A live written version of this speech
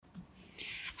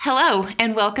Hello,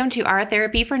 and welcome to Our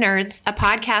Therapy for Nerds, a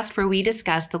podcast where we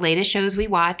discuss the latest shows we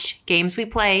watch, games we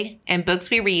play, and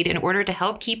books we read in order to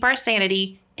help keep our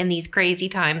sanity in these crazy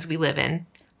times we live in.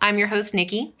 I'm your host,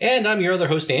 Nikki. And I'm your other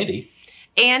host, Andy.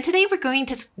 And today we're going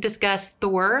to discuss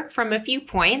Thor from a few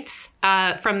points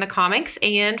from the comics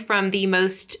and from the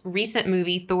most recent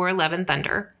movie, Thor: Love and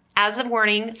Thunder. As a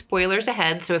warning, spoilers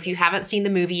ahead, so if you haven't seen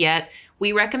the movie yet,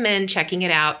 we recommend checking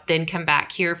it out, then come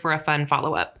back here for a fun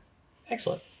follow-up.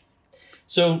 Excellent.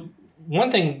 So one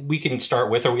thing we can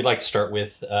start with, or we'd like to start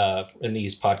with in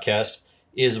these podcasts,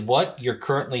 is what you're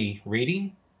currently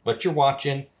reading, what you're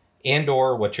watching, and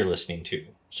or what you're listening to.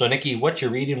 So Nikki, what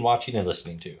you're reading, watching, and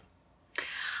listening to?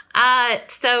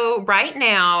 So right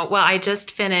now, well, I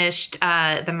just finished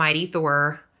the Mighty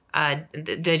Thor,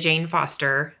 the Jane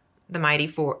Foster, the Mighty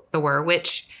Thor,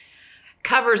 which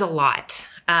covers a lot.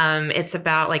 It's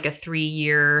about like a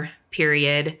 3-year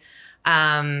period.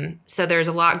 So there's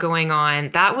a lot going on.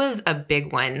 That was a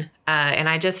big one. And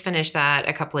I just finished that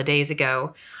a couple of days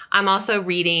ago. I'm also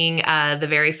reading the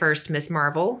very first Miss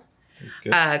Marvel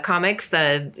comics,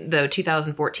 the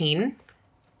 2014.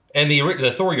 And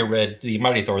the Thor you read, the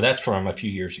Mighty Thor, that's from a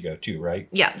few years ago too, right?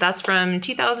 Yeah, that's from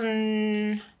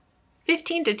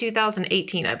 2015 to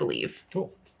 2018, I believe.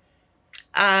 Cool.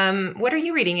 What are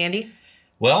you reading, Andy?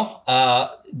 Well,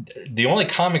 the only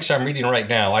comics I'm reading right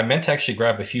now, I meant to actually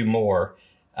grab a few more,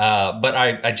 but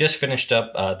I just finished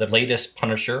up the latest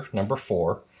Punisher, number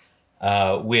 4,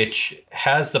 which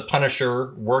has the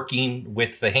Punisher working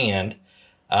with the Hand,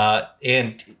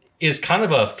 and is kind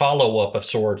of a follow-up of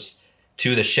sorts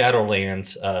to the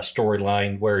Shadowlands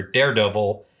storyline, where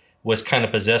Daredevil was kind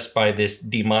of possessed by this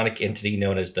demonic entity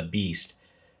known as the Beast,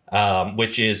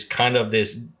 which is kind of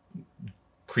this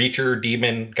creature,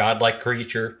 demon, godlike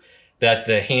creature that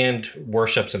the Hand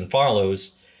worships and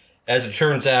follows. As it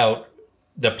turns out,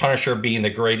 the Punisher, being the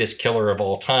greatest killer of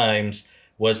all times,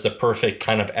 was the perfect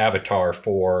kind of avatar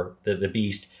for the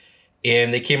Beast.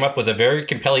 And they came up with a very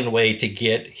compelling way to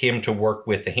get him to work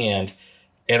with the Hand.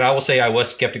 And I will say I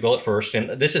was skeptical at first,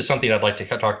 and this is something I'd like to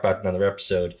talk about in another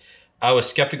episode. I was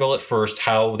skeptical at first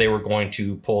how they were going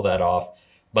to pull that off,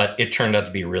 but it turned out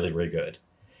to be really, really good.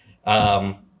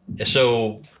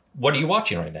 So what are you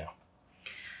watching right now?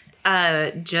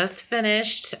 Just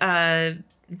finished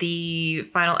the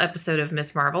final episode of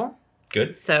Miss Marvel.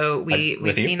 Good. So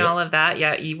we've seen all of that.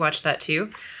 Yeah, you watched that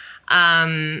too.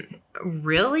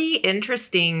 Really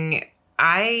interesting.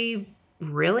 I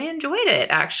really enjoyed it,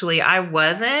 actually. I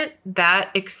wasn't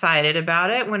that excited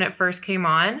about it when it first came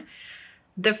on.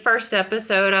 The first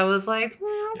episode, I was like,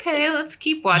 okay, let's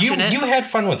keep watching it. You had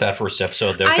fun with that first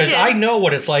episode, though, because I know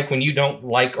what it's like when you don't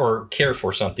like or care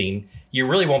for something. You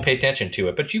really won't pay attention to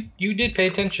it, but you did pay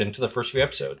attention to the first few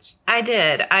episodes. I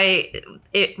did.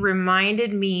 It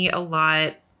reminded me a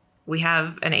lot. We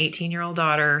have an 18-year-old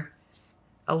daughter.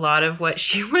 A lot of what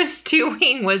she was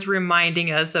doing was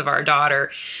reminding us of our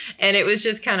daughter, and it was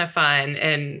just kind of fun.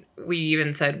 And we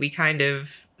even said we kind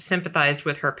of sympathized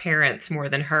with her parents more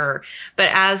than her.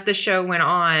 But as the show went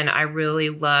on, I really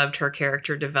loved her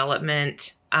character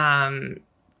development.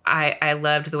 I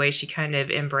loved the way she kind of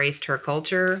embraced her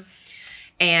culture.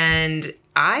 And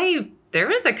there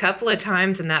was a couple of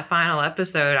times in that final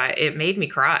episode, it made me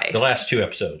cry. The last 2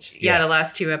 episodes. Yeah, the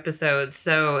last 2 episodes.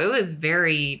 So it was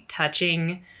very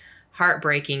touching,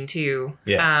 heartbreaking too.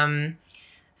 Yeah.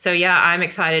 So yeah, I'm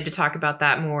excited to talk about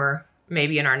that more.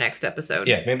 Maybe in our next episode.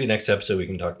 Yeah, maybe next episode we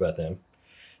can talk about them.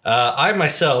 I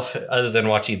myself, other than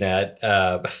watching that,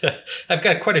 I've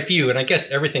got quite a few, and I guess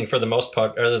everything for the most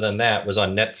part, other than that, was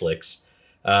on Netflix.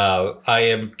 I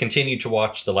am continuing to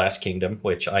watch The Last Kingdom,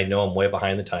 which I know I'm way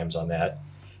behind the times on that.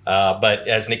 But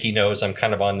as Nikki knows, I'm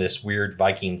kind of on this weird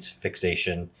Vikings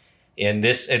fixation. And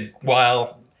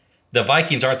while the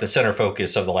Vikings aren't the center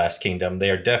focus of The Last Kingdom, they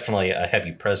are definitely a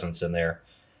heavy presence in there.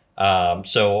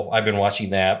 So I've been watching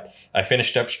that. I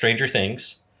finished up Stranger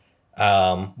Things,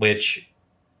 which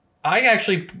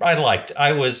I liked.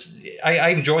 I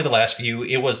enjoyed the last few.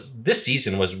 This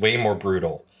season was way more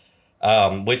brutal,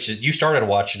 which you started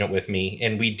watching it with me,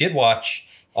 and we did watch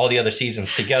all the other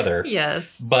seasons together.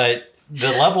 Yes. But the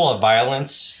level of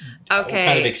violence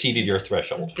kind of exceeded your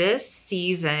threshold. This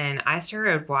season, I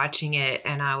started watching it,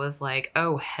 and I was like,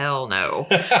 oh, hell no.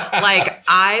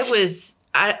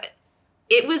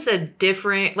 It was a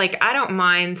different, I don't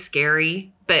mind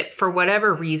scary, but for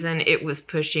whatever reason, it was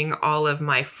pushing all of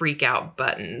my freak out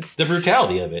buttons. The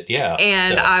brutality of it, yeah.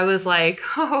 And I was like,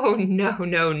 oh,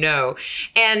 no.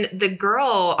 And the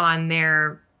girl on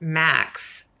there,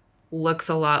 Max, looks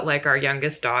a lot like our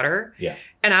youngest daughter. Yeah.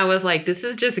 And I was like, this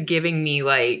is just giving me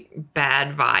like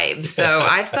bad vibes. So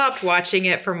I stopped watching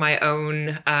it for my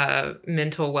own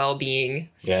mental well-being.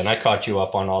 Yeah, and I caught you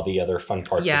up on all the other fun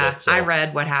parts of it. So. I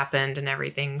read what happened and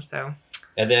everything, so.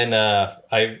 And then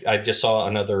I just saw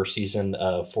another season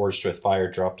of Forged with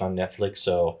Fire dropped on Netflix,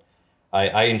 so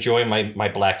I enjoy my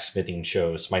blacksmithing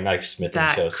shows, my knife smithing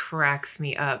shows. That cracks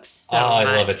me up so much.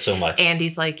 I love it so much.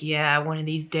 Andy's like, yeah, one of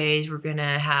these days we're going to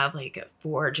have like a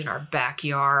forge in our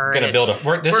backyard. We're going to build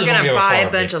we're going to buy a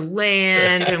bunch of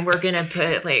land and we're going to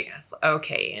put like,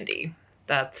 okay, Andy,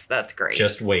 that's great.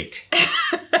 Just wait.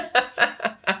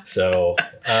 So,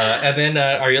 and then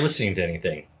are you listening to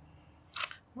anything?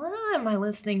 Well, am I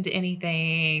listening to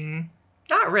anything?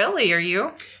 Not really. Are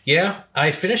you? Yeah,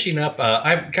 I'm finishing up.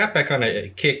 I got back on a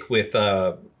kick with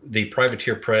the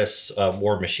Privateer Press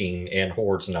War Machine and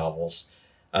Hordes novels.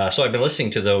 So I've been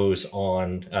listening to those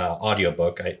on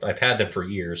audiobook. I've had them for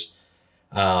years.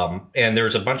 And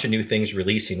there's a bunch of new things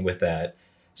releasing with that.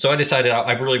 So I decided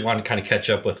I really want to kind of catch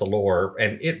up with the lore.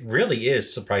 And it really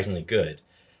is surprisingly good.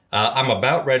 I'm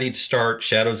about ready to start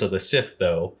Shadows of the Sith,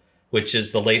 though, which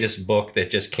is the latest book that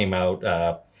just came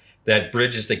out that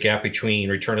bridges the gap between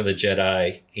Return of the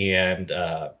Jedi and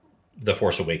The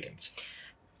Force Awakens.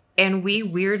 And we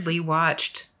weirdly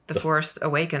watched The Force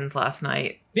Awakens last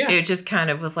night. Yeah. It just kind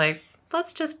of was like,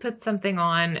 let's just put something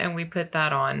on, and we put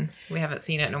that on. We haven't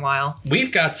seen it in a while.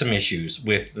 We've got some issues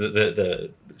with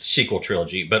the sequel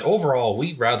trilogy, but overall,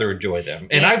 we rather enjoy them.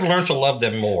 And I've learned to love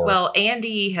them more. Well,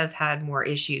 Andy has had more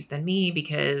issues than me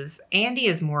because Andy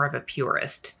is more of a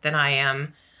purist than I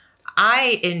am.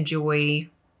 I enjoy,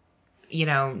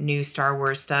 new Star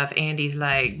Wars stuff. Andy's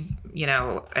like,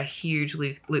 a huge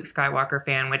Luke Skywalker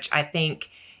fan, which I think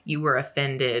you were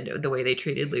offended the way they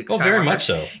treated Luke Skywalker. Oh, very much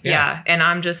so. Yeah. And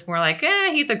I'm just more like,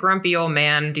 he's a grumpy old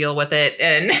man, deal with it.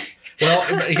 And well,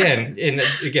 again,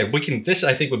 we can, this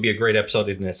I think would be a great episode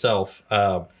in itself.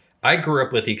 I grew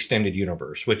up with the extended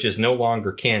universe, which is no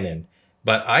longer canon,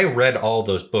 but I read all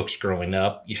those books growing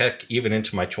up. Heck, even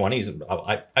into my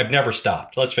 20s, I've never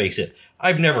stopped. Let's face it.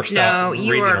 I've never stopped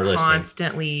reading or listening. No, you are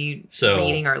constantly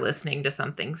reading or listening to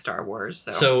something Star Wars.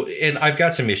 So, and I've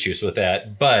got some issues with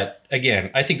that. But again,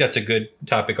 I think that's a good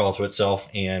topic all to itself,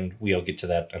 and we'll get to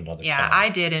that another time. Yeah, I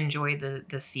did enjoy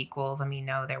the sequels. I mean,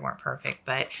 no, they weren't perfect,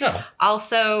 but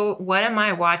also, what am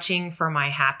I watching for my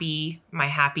happy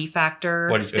factor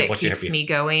that keeps me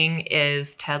going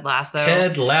is Ted Lasso.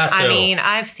 Ted Lasso. I mean,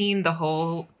 I've seen the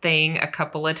whole thing a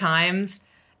couple of times.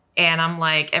 And I'm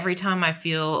like, every time I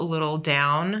feel a little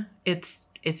down, it's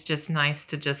just nice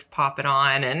to just pop it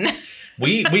on. And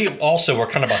we also were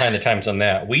kind of behind the times on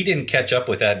that. We didn't catch up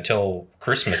with that until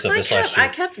Christmas of last year. I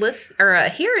kept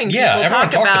hearing people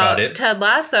talk about it. Ted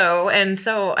Lasso, and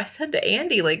so I said to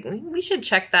Andy, like, we should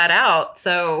check that out.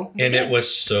 So it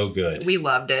was so good. We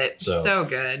loved it. So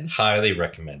good. Highly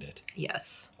recommended.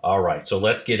 Yes. All right, so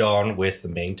let's get on with the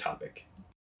main topic.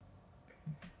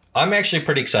 I'm actually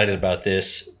pretty excited about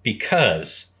this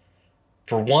because,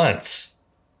 for once,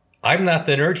 I'm not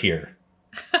the nerd here.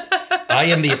 I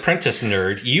am the apprentice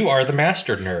nerd. You are the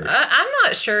master nerd. I'm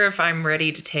not sure if I'm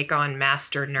ready to take on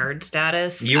master nerd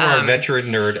status. You are a veteran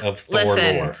nerd of Thor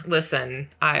lore. Listen,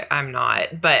 I'm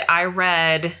not. But I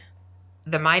read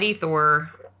the Mighty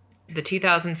Thor, the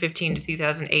 2015 to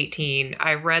 2018.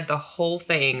 I read the whole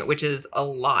thing, which is a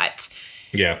lot.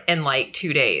 Yeah. In like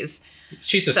 2 days.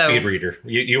 She's a speed reader.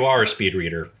 You are a speed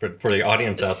reader for the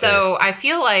audience out there. So I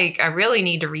feel like I really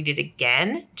need to read it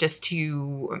again just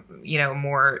to,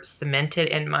 more cement it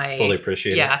in my... Fully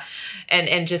appreciate it. Yeah.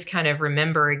 And just kind of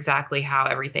remember exactly how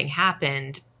everything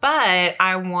happened. But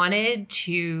I wanted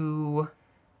to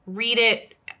read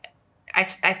it. I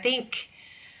think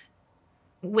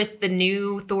with the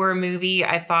new Thor movie,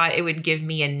 I thought it would give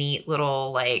me a neat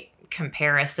little like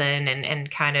comparison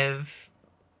and kind of,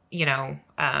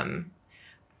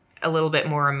 a little bit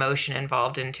more emotion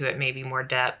involved into it, maybe more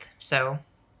depth. So,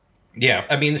 yeah,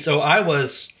 I mean, so I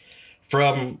was,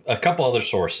 from a couple other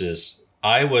sources,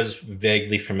 I was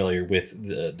vaguely familiar with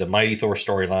the Mighty Thor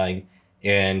storyline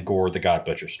and Gore the God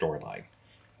Butcher storyline.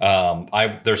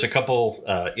 There's a couple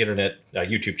internet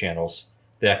YouTube channels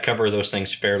that cover those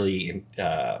things fairly,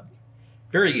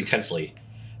 very intensely.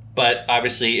 But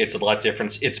obviously, it's a lot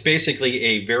different. It's basically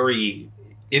a very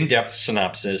in-depth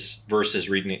synopsis versus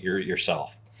reading it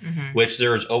yourself. Mm-hmm. Which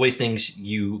there's always things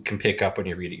you can pick up when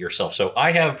you read it yourself. So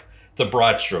I have the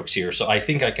broad strokes here, so I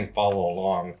think I can follow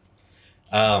along.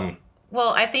 Well,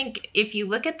 I think if you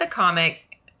look at the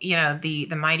comic, the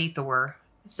Mighty Thor,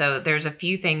 so there's a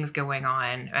few things going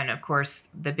on. And of course,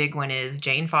 the big one is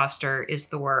Jane Foster is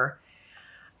Thor.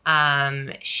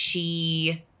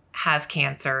 She has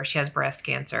cancer. She has breast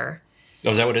cancer.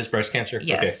 Oh, is that what it is? Breast cancer?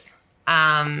 Yes.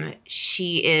 Okay.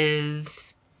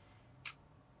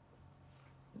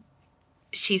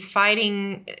 She's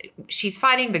fighting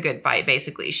the good fight,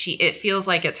 basically. It feels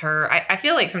like it's her. I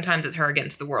feel like sometimes it's her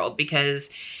against the world because,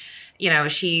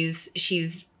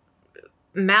 she's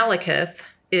Malekith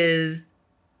is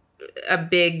a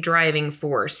big driving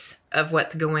force of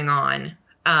what's going on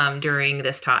during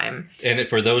this time. And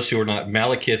for those who are not,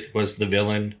 Malekith was the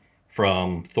villain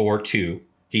from Thor 2.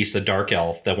 He's the dark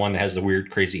elf, the one that has the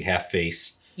weird, crazy half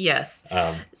face. Yes.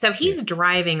 So he's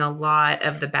driving a lot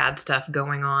of the bad stuff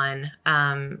going on.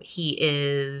 He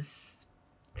is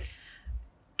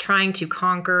trying to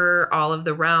conquer all of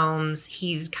the realms.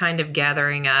 He's kind of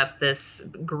gathering up this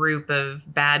group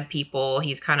of bad people.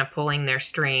 He's kind of pulling their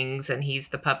strings, and he's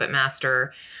the puppet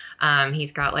master.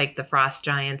 He's got like the frost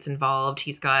giants involved.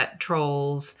 He's got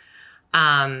trolls.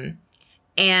 And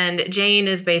Jane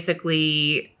is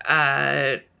basically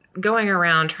going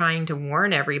around trying to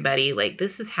warn everybody, like,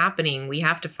 this is happening. We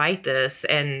have to fight this.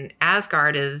 And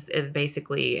Asgard is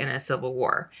basically in a civil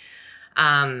war.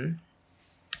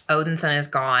 Odinson is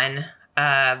gone.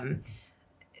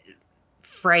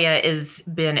 Freya has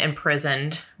been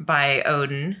imprisoned by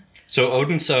Odin. So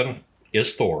Odinson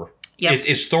is Thor. Yep.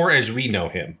 It's Thor as we know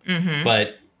him. Mm-hmm.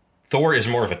 But Thor is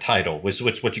more of a title, which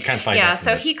what you kind of find out. Yeah,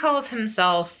 so he calls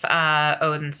himself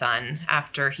Odin's son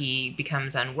after he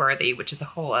becomes unworthy, which is a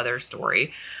whole other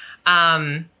story.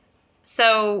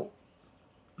 So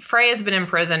Freya's been in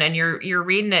prison, and you're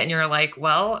reading it, and you're like,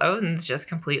 well, Odin's just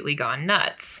completely gone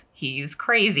nuts. He's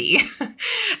crazy.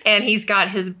 And he's got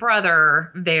his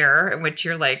brother there, which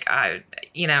you're like,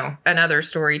 another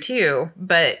story too.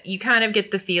 But you kind of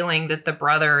get the feeling that the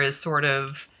brother is sort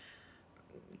of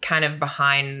kind of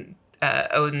behind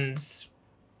Odin's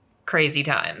crazy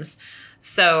times.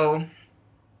 So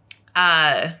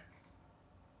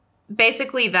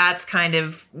basically that's kind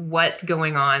of what's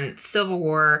going on. Civil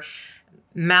War,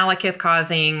 Malekith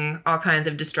causing all kinds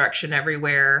of destruction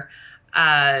everywhere.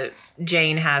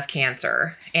 Jane has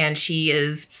cancer, and she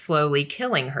is slowly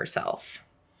killing herself.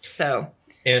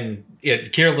 And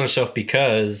it killed herself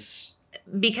because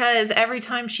every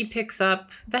time she picks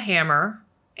up the hammer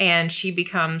and she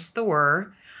becomes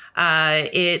Thor,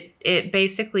 it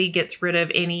basically gets rid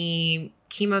of any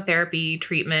chemotherapy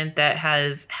treatment that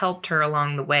has helped her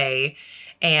along the way,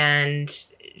 and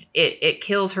it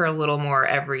kills her a little more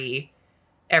every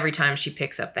time she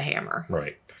picks up the hammer.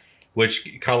 Right. Which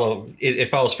it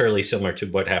follows fairly similar to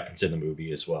what happens in the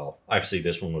movie as well. Obviously,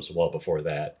 this one was well before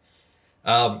that.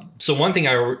 So one thing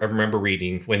I remember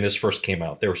reading when this first came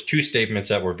out, there was two statements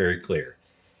that were very clear.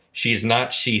 She's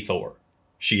not She-Thor.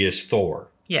 She is Thor.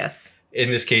 Yes. In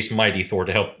this case, Mighty Thor,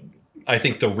 to help, I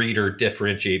think, the reader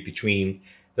differentiate between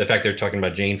the fact they're talking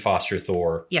about Jane Foster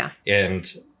Thor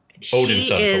and Odin's son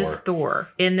Thor. She is Thor.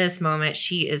 In this moment,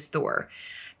 she is Thor.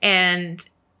 And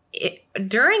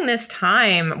during this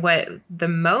time, what the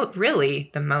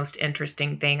most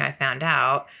interesting thing I found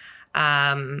out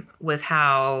was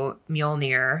how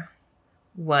Mjolnir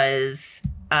was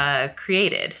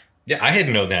created. Yeah, I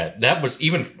didn't know that. That was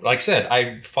even, like I said,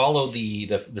 I followed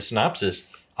the synopsis.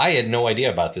 I had no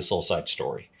idea about this whole side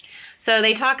story. So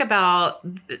they talk about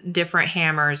different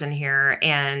hammers in here,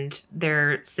 and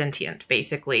they're sentient,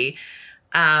 basically.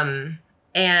 And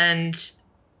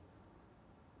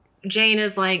Jane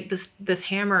is like, this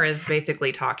hammer is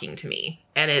basically talking to me,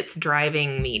 and it's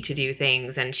driving me to do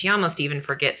things. And she almost even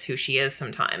forgets who she is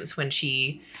sometimes when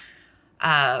she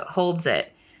holds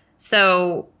it.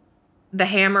 So the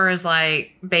hammer is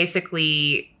like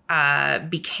basically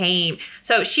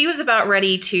so she was about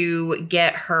ready to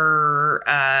get her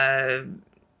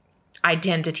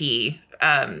identity.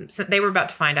 So they were about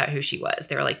to find out who she was.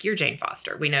 They were like, you're Jane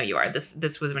Foster. We know you are.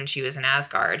 This was when she was in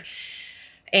Asgard.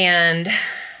 And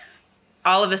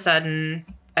all of a sudden,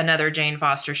 another Jane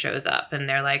Foster shows up, and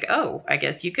they're like, oh, I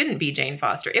guess you couldn't be Jane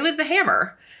Foster. It was the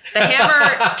hammer. The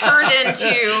hammer turned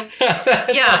into,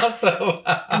 awesome.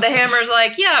 The hammer's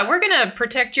like, yeah, we're going to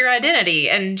protect your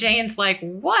identity. And Jane's like,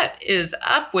 what is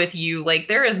up with you? Like,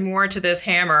 there is more to this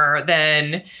hammer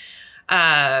than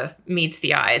meets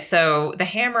the eye. So the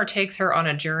hammer takes her on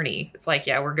a journey. It's like,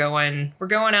 yeah, we're going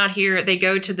out here. They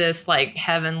go to this like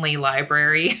heavenly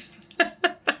library.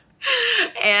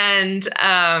 And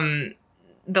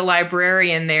the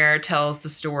librarian there tells the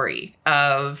story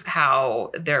of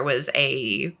how there was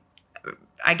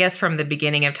I guess from the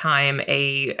beginning of time,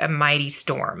 a mighty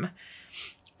storm.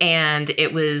 And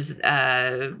it was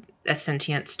a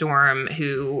sentient storm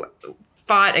who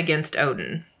fought against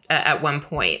Odin at one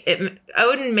point.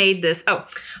 Odin made this. Oh,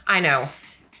 I know.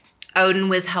 Odin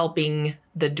was helping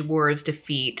the dwarves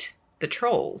defeat the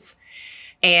trolls.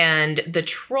 And the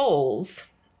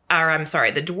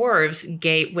the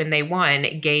dwarves when they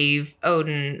won, gave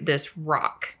Odin this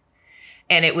rock.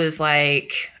 And it was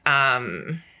like,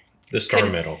 the star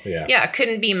metal, yeah. Yeah,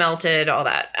 couldn't be melted, all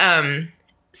that.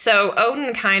 So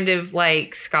Odin kind of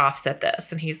like scoffs at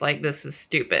this, and he's like, this is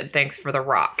stupid. Thanks for the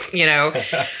rock,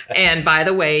 And by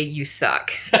the way, you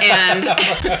suck. And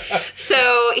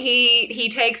so he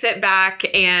takes it back,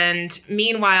 and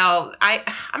meanwhile,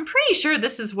 I'm pretty sure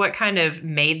this is what kind of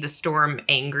made the storm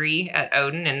angry at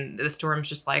Odin, and the storm's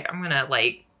just like, I'm gonna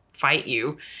like fight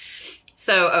you.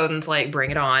 So Odin's like,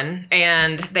 bring it on.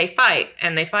 And they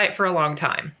fight for a long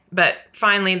time. But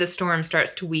finally, the storm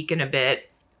starts to weaken a bit.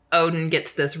 Odin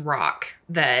gets this rock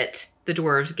that the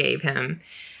dwarves gave him,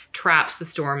 traps the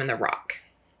storm in the rock.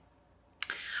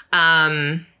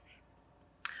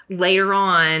 Later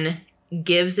on,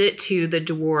 gives it to the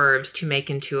dwarves to make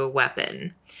into a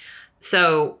weapon.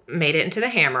 So made it into the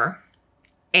hammer.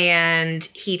 And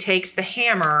he takes the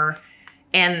hammer,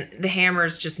 and the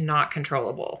hammer's just not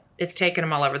controllable. It's taken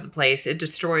him all over the place. It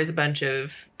destroys a bunch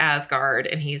of Asgard.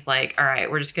 And he's like, all right,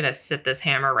 we're just going to sit this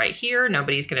hammer right here.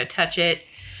 Nobody's going to touch it.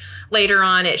 Later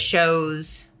on, it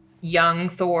shows young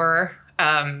Thor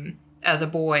as a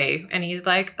boy. And he's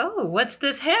like, oh, what's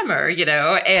this hammer?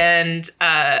 And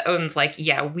Odin's like,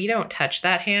 yeah, we don't touch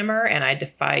that hammer. And I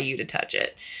defy you to touch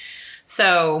it.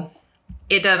 So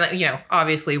it doesn't,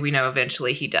 obviously we know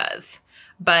eventually he does.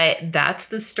 But that's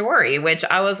the story, which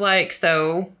I was like,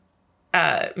 so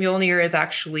Mjolnir is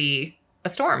actually a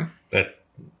storm. That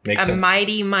makes sense. A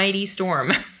mighty, mighty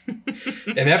storm.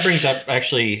 And that brings up,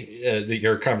 actually,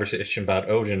 your conversation about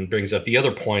Odin brings up the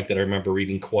other point that I remember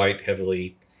reading quite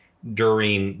heavily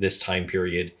during this time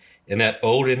period, and that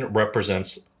Odin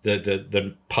represents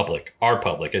the public, our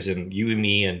public, as in you and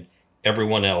me and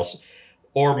everyone else,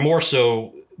 or more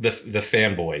so the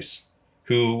fanboys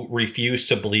who refuse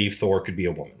to believe Thor could be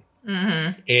a woman.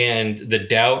 Mm-hmm. And the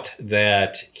doubt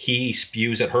that he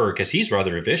spews at her, because he's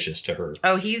rather vicious to her.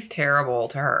 Oh, he's terrible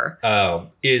to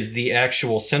her. Is the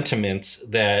actual sentiments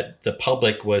that the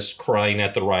public was crying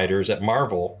at the writers at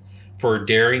Marvel for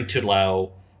daring to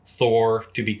allow Thor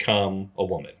to become a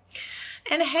woman.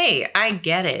 And hey, I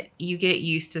get it. You get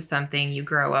used to something, you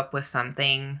grow up with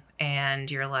something, and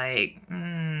you're like,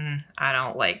 I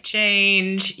don't like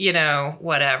change,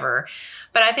 whatever.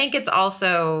 But I think it's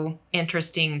also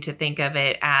interesting to think of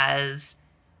it as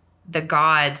the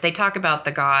gods. They talk about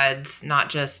the gods, not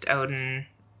just Odin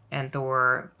and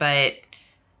Thor, but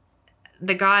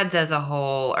the gods as a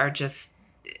whole are just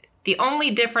the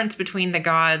only difference between the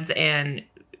gods and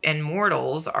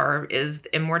mortals is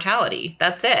immortality.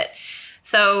 That's it.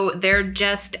 So they're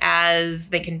just as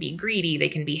they can be greedy, they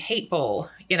can be hateful,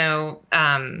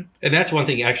 And that's one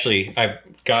thing actually I've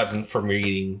gotten from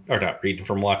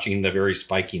from watching the various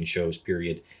Viking shows,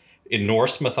 period. In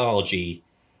Norse mythology,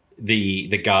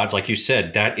 the gods, like you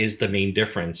said, that is the main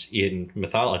difference in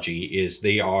mythology, is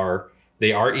they are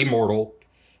immortal.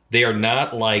 They are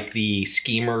not like the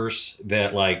schemers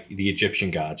that like the Egyptian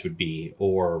gods would be,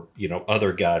 or,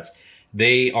 other gods.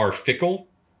 They are fickle,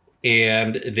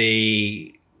 and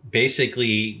they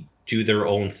basically do their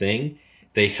own thing.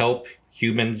 They help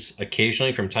humans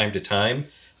occasionally from time to time,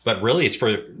 but really it's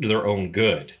for their own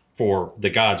good, for the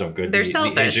gods' own good. They're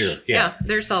selfish. Yeah,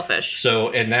 they're selfish.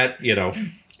 So, and that, and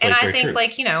I think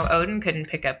true. Odin couldn't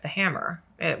pick up the hammer.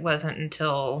 It wasn't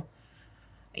until,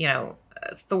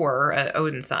 Thor,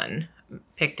 Odin's son,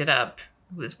 picked it up,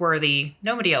 was worthy.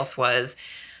 Nobody else was.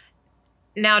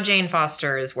 Now Jane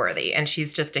Foster is worthy, and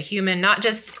she's just a human, not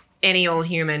just any old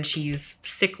human. She's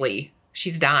sickly.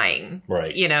 She's dying,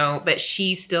 right? But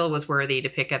she still was worthy to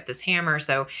pick up this hammer.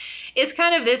 So it's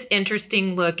kind of this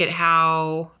interesting look at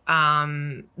how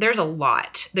there's a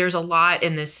lot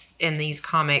in these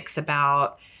comics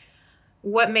about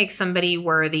what makes somebody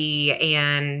worthy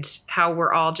and how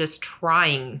we're all just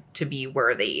trying to be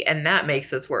worthy, and that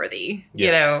makes us worthy,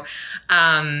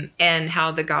 and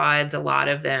how the gods, a lot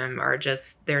of them are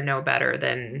just, they're no better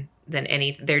than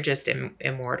any, they're just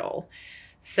immortal.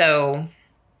 So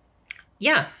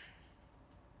yeah.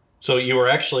 So you were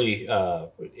actually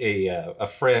a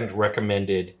friend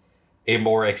recommended a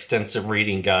more extensive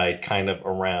reading guide kind of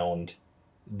around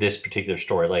this particular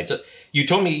storyline. So you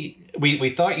told me we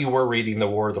thought you were reading the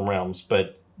War of the Realms,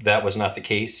 but that was not the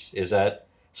case. Is that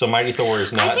so? Mighty Thor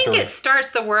is not. I think it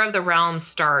starts. The War of the Realms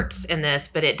starts in this,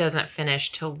 but it doesn't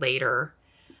finish till later.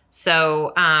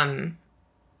 So, that's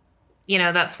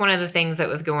one of the things that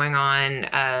was going on.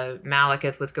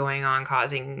 Malekith was going on,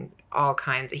 causing all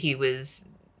kinds. He was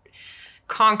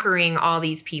conquering all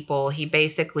these people. He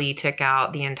basically took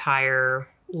out the entire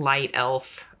light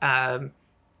elf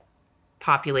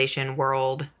population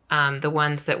world. The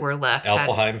ones that were left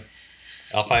Alfheim,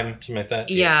 something like that.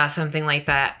 Yeah, something like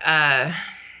that.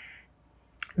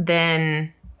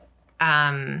 Then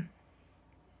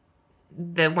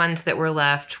the ones that were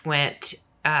left went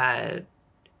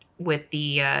with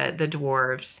the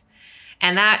dwarves,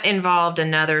 and that involved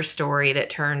another story that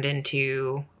turned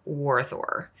into War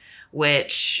Thor,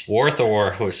 which War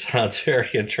Thor sounds very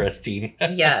interesting.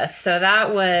 yes. So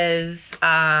that was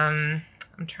I'm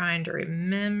trying to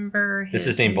remember his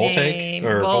This is named name.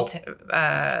 Starts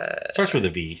with a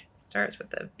V. Starts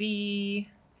with a V.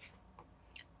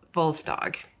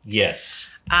 Volstagg. Yes.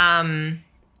 And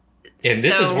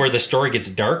this is where the story gets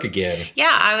dark again.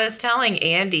 Yeah, I was telling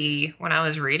Andy when I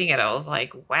was reading it, I was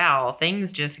like, wow,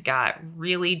 things just got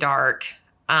really dark.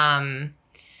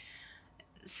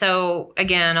 So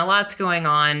again, a lot's going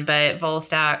on, but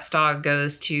Volstagg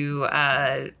goes to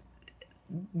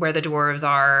where the dwarves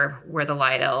are, where the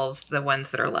light elves, the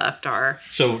ones that are left, are.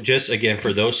 So just again,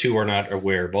 for those who are not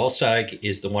aware, Volstagg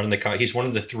is the one he's one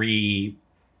of the three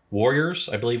warriors,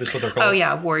 I believe is what they're called. Oh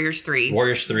yeah, Warriors 3.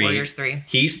 Warriors 3.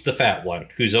 He's the fat one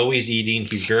who's always eating.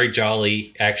 He's very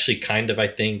jolly. Actually, kind of, I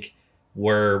think,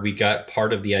 where we got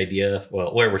part of the idea,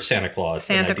 where we're Santa Claus.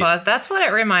 Santa Claus. That's what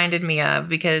it reminded me of,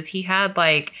 because he had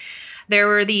there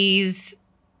were these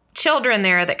children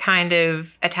there that kind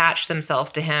of attached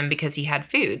themselves to him because he had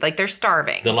food. They're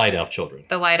starving. The light elf children.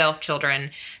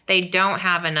 They don't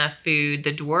have enough food.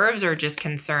 The dwarves are just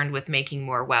concerned with making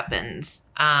more weapons.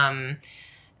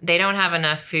 They don't have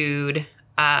enough food.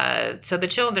 So the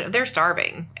children, they're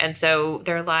starving. And so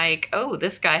they're like, oh,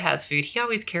 this guy has food. He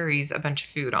always carries a bunch of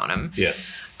food on him.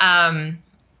 Yes.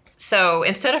 So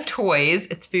instead of toys,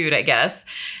 it's food, I guess.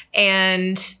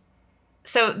 And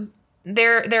so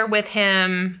they're with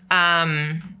him.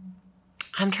 I'm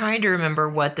trying to remember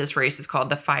what this race is called.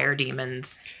 The fire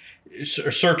demons.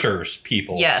 Searchers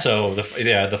people. Yes. So the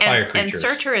fire creatures. And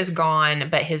Searcher is gone,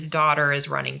 but his daughter is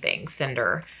running things,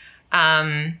 Cinder.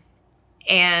 And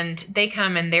they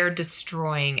come and they're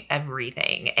destroying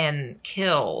everything and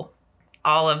kill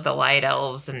all of the light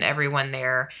elves and everyone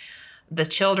there. The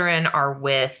children are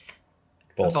with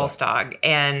Volstagg,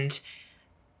 and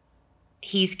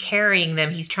he's carrying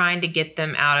them. He's trying to get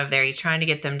them out of there. He's trying to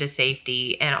get them to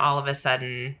safety. And all of a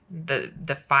sudden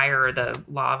the fire, the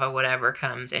lava, whatever,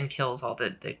 comes and kills all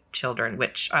the children,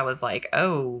 which I was like,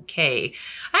 okay.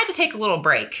 I had to take a little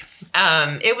break.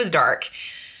 It was dark.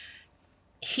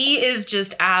 He is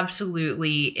just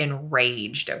absolutely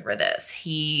enraged over this.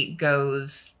 He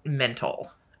goes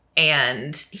mental.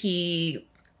 And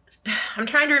I'm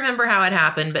trying to remember how it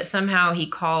happened, but somehow he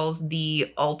calls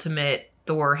the ultimate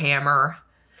Thor hammer.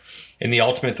 And the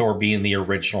ultimate Thor being the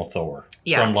original Thor.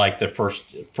 Yeah. From the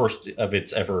first of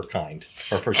its ever kind.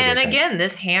 Or first and of again, kind.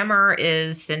 This hammer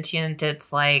is sentient.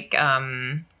 It's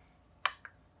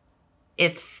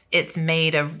it's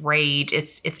made of rage.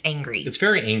 It's angry. It's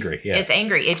very angry, yeah. It's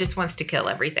angry. It just wants to kill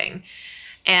everything.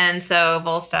 And so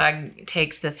Volstagg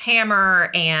takes this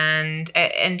hammer and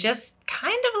just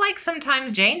kind of like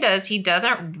sometimes Jane does, he's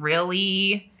not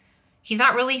really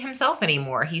himself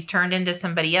anymore. He's turned into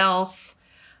somebody else,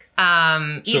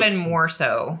 even more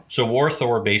so. So War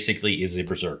Thor basically is a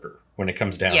berserker when it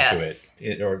comes down to it.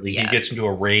 He gets into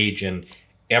a rage and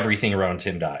everything around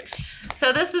him dies.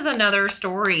 So this is another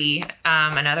story,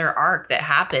 another arc that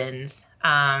happens.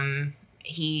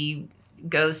 He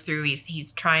goes through,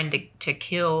 he's trying to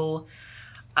kill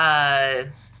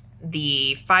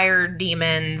the fire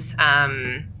demons.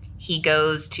 He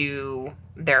goes to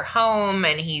their home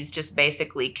and he's just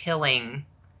basically killing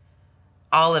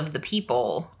all of the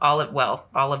people, all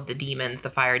of the demons, the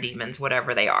fire demons,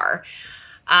 whatever they are.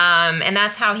 And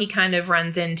that's how he kind of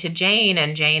runs into Jane,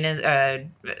 and Jane is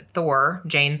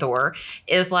Jane Thor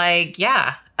is like,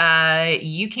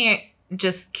 you can't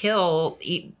just kill.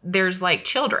 There's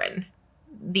children.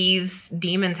 These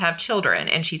demons have children.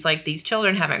 And she's like, these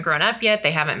children haven't grown up yet.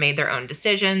 They haven't made their own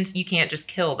decisions. You can't just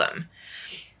kill them.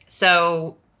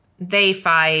 So they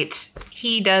fight.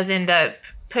 He does end up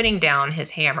putting down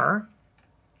his hammer,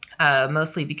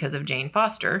 mostly because of Jane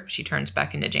Foster. She turns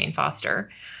back into Jane Foster.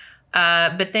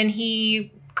 But then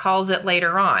he calls it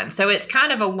later on. So it's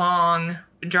kind of a long,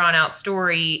 drawn-out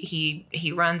story.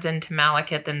 He runs into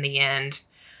Malekith in the end,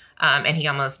 and he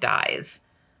almost dies.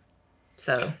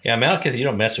 So yeah, Malekith, you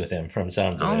don't mess with him from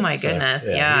sounds of it. Oh my goodness,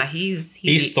 so, yeah,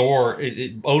 he's Thor,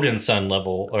 Odin's son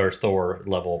level, or Thor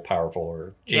level powerful,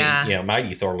 or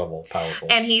Mighty Thor level powerful.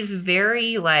 And he's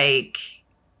very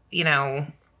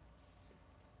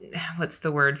what's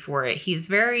the word for it? He's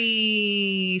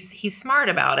smart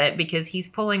about it because he's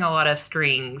pulling a lot of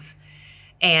strings,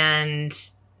 and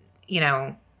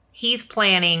he's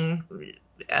planning.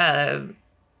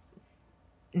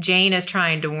 Jane is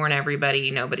trying to warn everybody,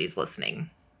 nobody's listening,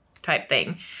 type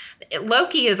thing.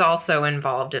 Loki is also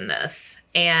involved in this.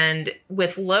 And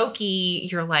with Loki,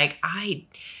 you're like,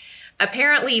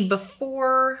 apparently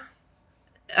before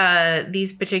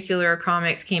these particular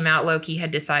comics came out, Loki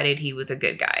had decided he was a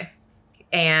good guy.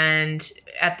 And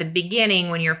at the beginning,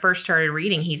 when you first started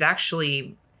reading, he's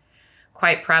actually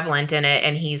quite prevalent in it.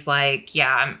 And he's like,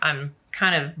 yeah, I'm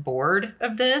kind of bored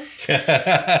of this.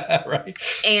 Right.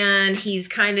 And he's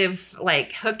kind of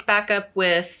like hooked back up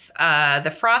with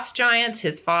the Frost Giants,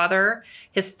 his father.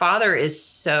 His father is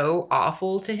so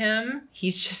awful to him.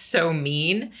 He's just so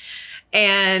mean.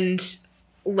 And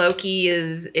Loki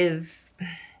is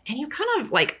and you kind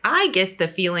of like, I get the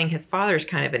feeling his father's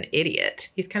kind of an idiot.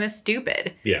 He's kind of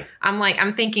stupid. Yeah.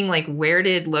 I'm thinking like, where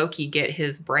did Loki get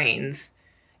his brains?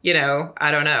 You know,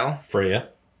 I don't know. Freya.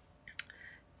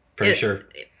 Pretty sure.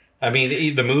 I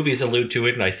mean, the movies allude to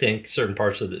it, and I think certain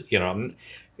parts of the,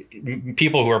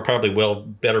 people who are probably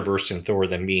better versed in Thor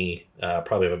than me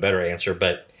probably have a better answer,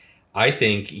 but I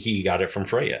think he got it from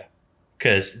Freya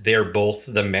because they're both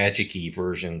the magic-y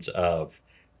versions of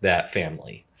that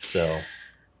family.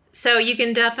 So you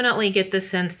can definitely get the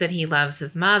sense that he loves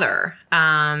his mother.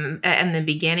 In the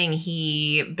beginning,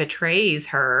 he betrays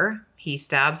her. He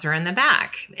stabs her in the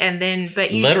back. And then,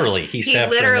 he literally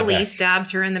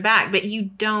stabs her in the back. But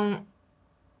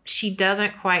she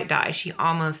doesn't quite die. She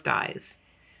almost dies.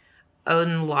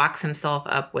 Odin locks himself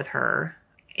up with her.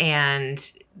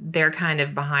 And they're kind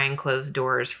of behind closed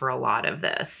doors for a lot of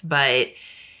this. But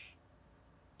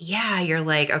yeah, you're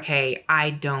like, okay,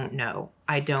 I don't know.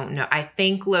 I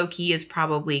think Loki has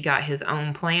probably got his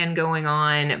own plan going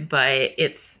on, but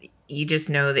you just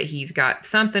know that he's got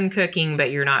something cooking,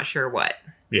 but you're not sure what.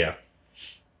 Yeah.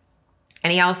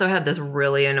 And he also had this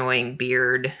really annoying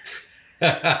beard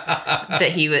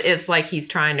it's like he's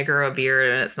trying to grow a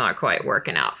beard and it's not quite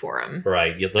working out for him.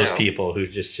 Right. Those people who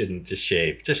just shouldn't just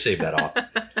shave that off.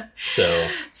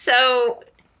 So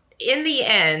in the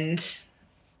end,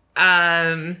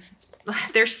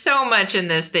 there's so much in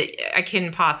this that I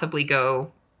couldn't possibly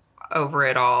go over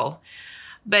it all.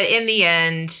 But in the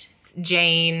end,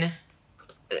 Jane,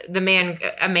 a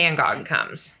man-god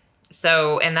comes.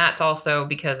 So, and that's also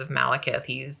because of Malekith.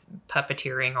 He's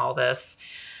puppeteering all this.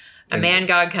 A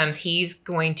man-god comes. He's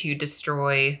going to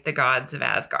destroy the gods of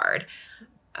Asgard.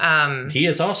 He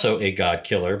is also a god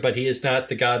killer, but he is not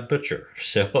the god butcher.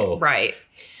 So right.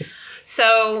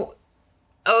 So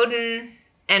Odin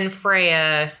and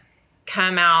Freya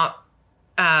come out,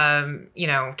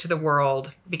 to the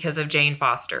world because of Jane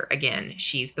Foster. Again,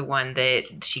 she's the one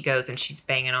that she goes and she's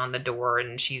banging on the door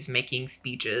and she's making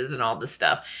speeches and all this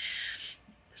stuff.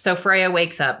 So Freya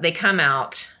wakes up. They come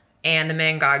out and the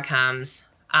man god comes.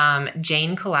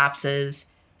 Jane collapses.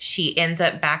 She ends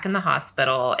up back in the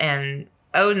hospital and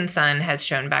Odin's son has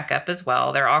shown back up as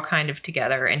well. They're all kind of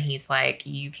together and he's like,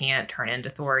 you can't turn into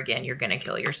Thor again. You're going to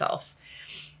kill yourself.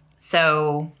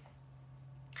 So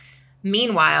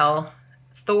meanwhile,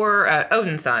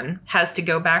 Odin's son, has to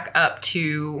go back up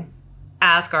to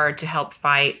Asgard to help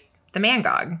fight the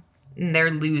Mangog. And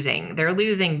they're losing. They're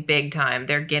losing big time.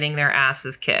 They're getting their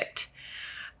asses kicked.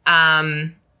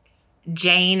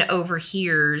 Jane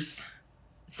overhears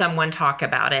someone talk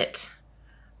about it.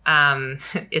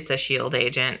 It's a S.H.I.E.L.D.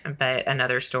 agent, but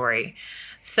another story.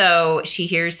 So she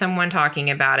hears someone talking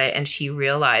about it and she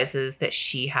realizes that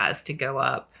she has to go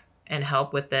up and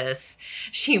help with this.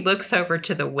 She looks over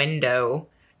to the window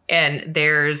and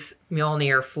there's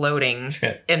Mjolnir floating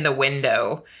in the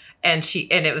window. And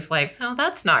it was like, oh,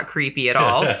 that's not creepy at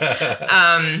all.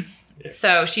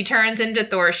 So she turns into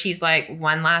Thor. She's like,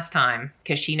 one last time,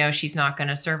 because she knows she's not going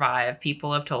to survive.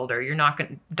 People have told her,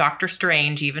 Doctor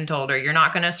Strange even told her, you're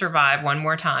not going to survive one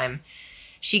more time.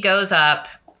 She goes up,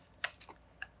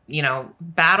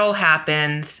 battle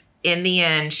happens. In the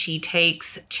end, she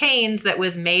takes chains that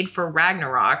was made for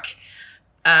Ragnarok,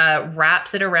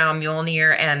 wraps it around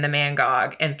Mjolnir and the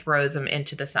Mangog, and throws them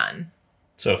into the sun.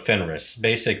 So Fenris,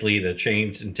 basically the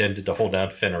chains intended to hold down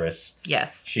Fenris.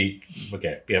 Yes.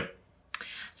 Yep.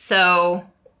 So,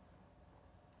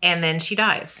 and then she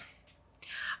dies.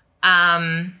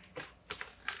 Odin's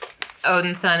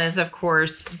son is, of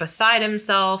course, beside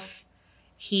himself.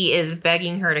 He is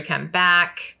begging her to come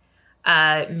back.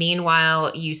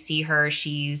 Meanwhile, you see her,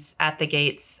 she's at the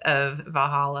gates of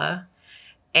Valhalla,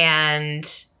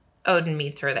 and Odin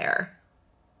meets her there.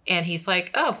 And he's like,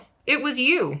 oh, it was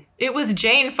you. It was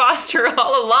Jane Foster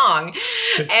all along.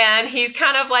 And he's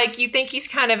kind of like, you think he's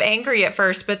kind of angry at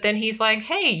first, but then he's like,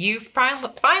 hey, you've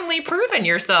finally proven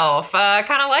yourself.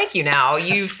 Kind of like you now.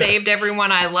 You've saved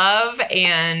everyone I love,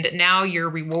 and now your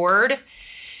reward.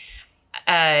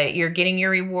 You're getting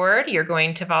your reward. You're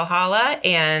going to Valhalla,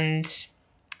 and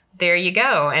there you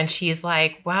go. And she's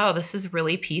like, wow, this is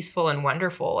really peaceful and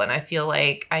wonderful. And I feel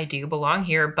like I do belong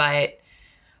here, but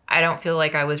I don't feel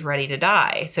like I was ready to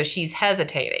die. So she's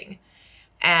hesitating.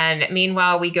 And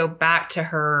meanwhile, we go back to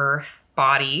her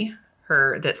body,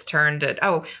 that's turned at,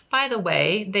 oh, by the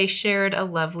way, they shared a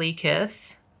lovely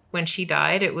kiss when she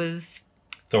died. It was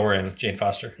Thor and Jane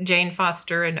Foster. Jane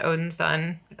Foster and Odin's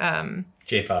son.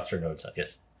 Jane Foster and Odin's son,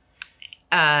 yes.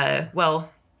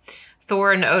 Well,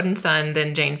 Thor and Odin's son,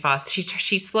 then Jane Foster.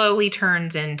 She slowly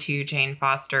turns into Jane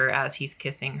Foster as he's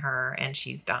kissing her, and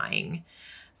she's dying.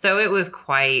 So it was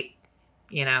quite,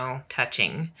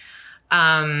 touching.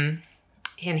 And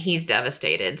he's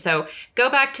devastated. So go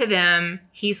back to them.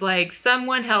 He's like,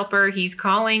 someone help her. He's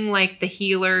calling like the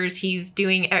healers. He's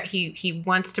doing, he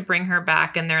wants to bring her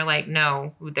back. And they're like,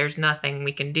 no, there's nothing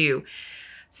we can do.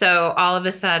 So all of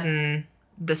a sudden,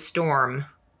 the storm,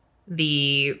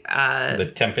 the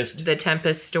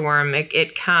tempest storm,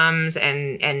 it comes,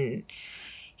 and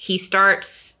he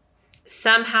starts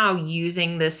somehow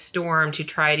using this storm to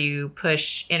try to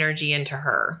push energy into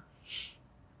her.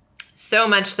 So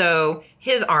much so,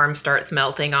 his arm starts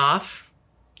melting off.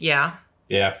 Yeah.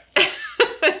 Yeah.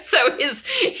 So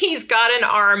he's got an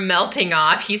arm melting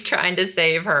off. He's trying to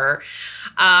save her.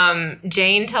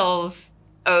 Jane tells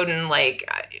Odin,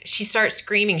 like, she starts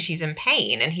screaming. She's in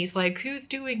pain. And he's like, who's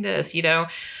doing this?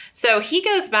 So he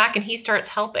goes back and he starts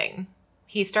helping.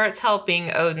 He starts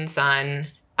helping Odin's son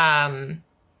kind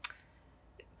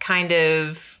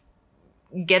of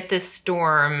get this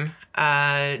storm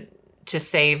to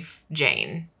save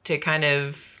Jane, to kind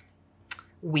of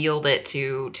wield it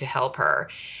to help her.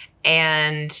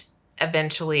 And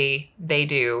eventually they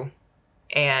do,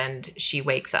 and she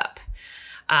wakes up.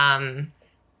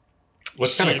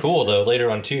 What's kind of cool, though,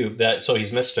 later on, too, so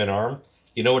he's missed an arm.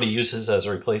 You know what he uses as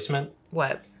a replacement?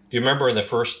 What? Do you remember in the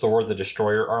first Thor, the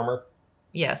Destroyer armor?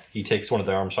 Yes. He takes one of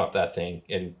the arms off that thing,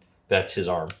 and that's his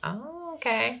arm. Oh,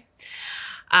 okay.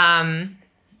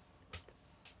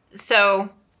 So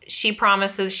she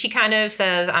promises, she kind of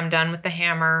says, I'm done with the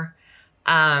hammer.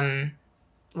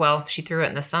 Well, she threw it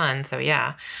in the sun, so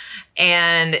yeah.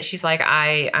 And she's like,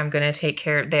 I'm going to take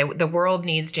care of, the world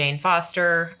needs Jane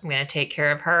Foster. I'm going to take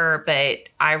care of her, but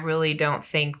I really don't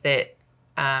think that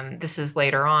this is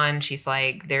later on. She's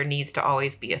like, there needs to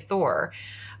always be a Thor.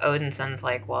 Odin's son's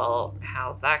like, well,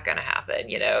 how's that going to happen?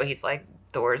 He's like,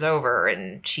 Thor's over.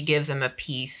 And she gives him a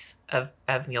piece of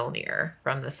Mjolnir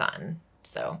from the sun.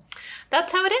 So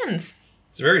that's how it ends.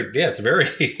 It's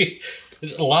very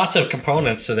lots of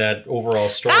components to that overall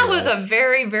story. That was a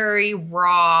very, very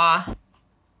raw.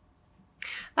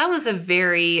 That was a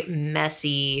very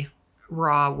messy,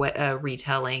 raw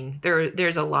retelling.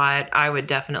 There's a lot. I would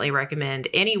definitely recommend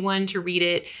anyone to read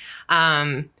it.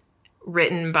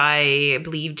 Written by, I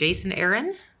believe, Jason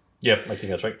Aaron. Yep, I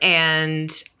think that's right. And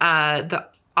the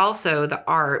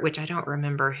art, which I don't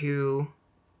remember who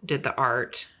did the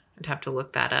art. I'd have to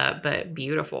look that up, but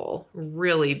beautiful,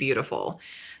 really beautiful.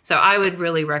 So I would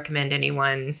really recommend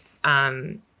anyone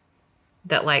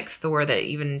that likes Thor, that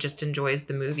even just enjoys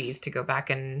the movies, to go back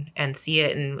and see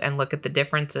it and look at the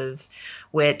differences,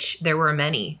 which there were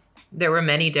many. There were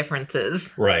many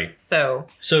differences. Right. So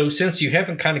since you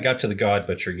haven't kind of got to the God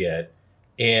Butcher yet,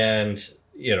 and,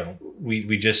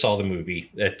 we just saw the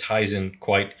movie that ties in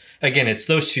quite, again, it's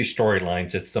those two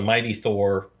storylines. It's the Mighty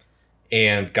Thor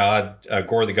and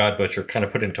Gore the God Butcher kind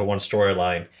of put into one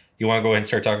storyline. You want to go ahead and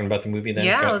start talking about the movie then?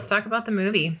 Yeah, let's talk about the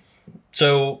movie.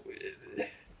 So,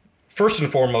 first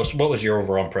and foremost, what was your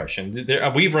overall impression?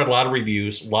 We've read a lot of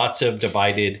reviews, lots of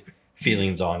divided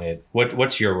feelings on it.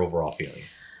 What's your overall feeling?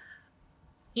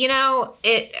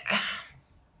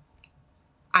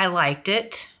 I liked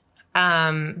it,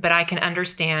 but I can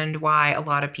understand why a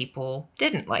lot of people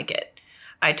didn't like it.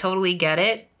 I totally get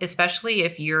it, especially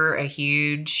if you're a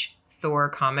huge Thor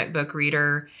comic book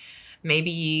reader.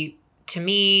 Maybe, to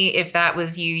me, if that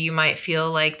was you, you might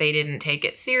feel like they didn't take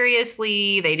it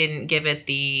seriously. They didn't give it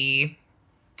the,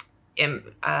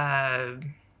 I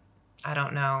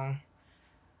don't know,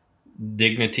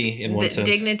 dignity in one sense.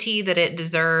 Dignity that it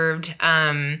deserved.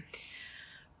 But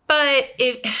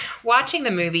watching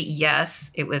the movie, yes,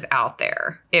 it was out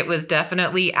there. It was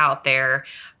definitely out there.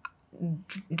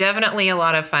 definitely a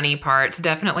lot of funny parts.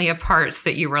 Definitely a parts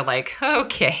that you were like,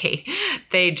 okay,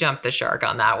 they jumped the shark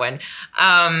on that one.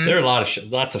 There are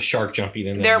lots of shark jumping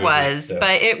in there movie, was, so.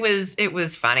 but it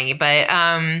was funny. But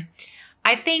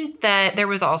I think that there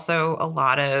was also a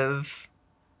lot of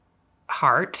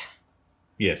heart.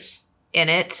 Yes. In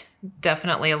it.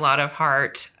 Definitely a lot of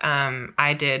heart. I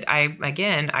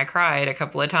cried a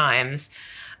couple of times.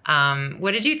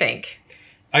 What did you think?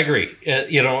 I agree.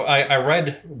 I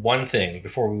read one thing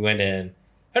before we went in.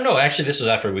 I don't know. Actually, this was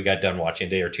after we got done watching, a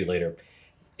day or two later.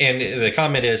 And the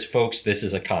comment is, folks, this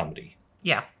is a comedy.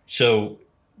 Yeah. So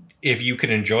if you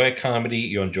can enjoy a comedy,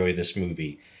 you'll enjoy this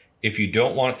movie. If you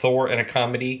don't want Thor in a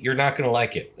comedy, you're not going to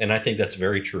like it. And I think that's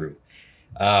very true.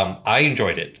 I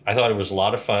enjoyed it. I thought it was a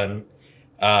lot of fun.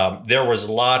 There was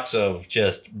lots of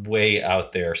just way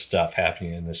out there stuff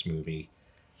happening in this movie.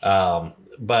 And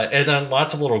then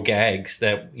lots of little gags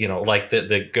that, like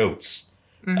the goats.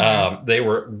 Mm-hmm. They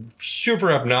were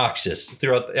super obnoxious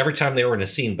throughout every time they were in a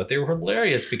scene, but they were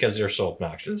hilarious because they're so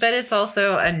obnoxious. But it's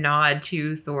also a nod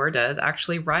to Thor does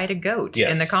actually ride a goat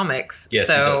in the comics. Yes,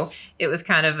 so it was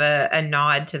kind of a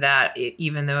nod to that,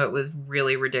 even though it was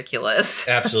really ridiculous.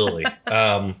 Absolutely.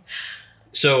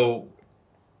 So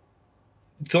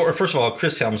Thor, first of all,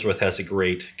 Chris Hemsworth has a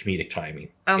great comedic timing.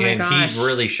 Oh my gosh. And he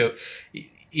really showed...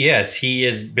 Yes, he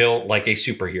is built like a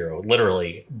superhero,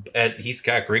 literally. And he's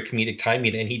got great comedic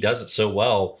timing, and he does it so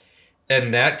well.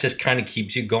 And that just kind of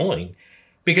keeps you going.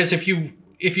 Because if you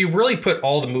really put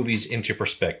all the movies into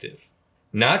perspective,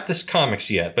 not this comics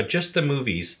yet, but just the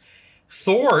movies,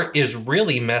 Thor is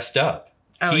really messed up.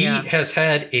 He has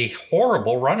had a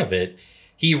horrible run of it.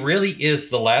 He really is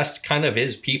the last kind of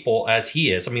his people as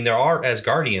he is. I mean, there are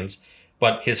Asgardians,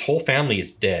 but his whole family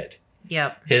is dead.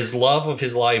 Yep. His love of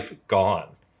his life, gone.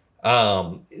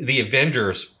 The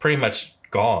Avengers, pretty much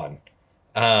gone.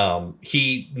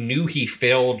 He knew he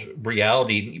failed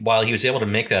reality. While he was able to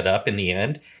make that up in the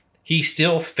end, he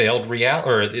still failed reality,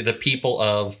 or the people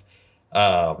of,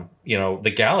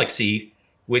 the galaxy,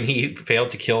 when he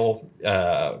failed to kill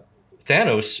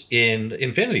Thanos in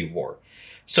Infinity War.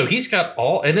 So he's got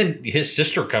all, and then his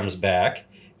sister comes back,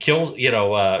 kills,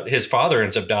 his father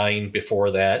ends up dying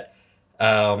before that.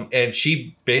 And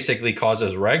she basically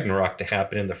causes Ragnarok to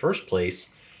happen in the first place.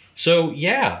 So,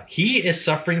 yeah, he is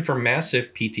suffering from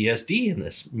massive PTSD in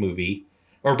this movie,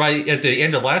 or at the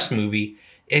end of last movie,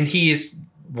 and he is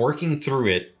working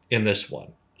through it in this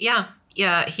one. Yeah,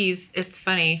 it's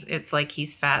funny. It's like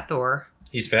he's Fat Thor.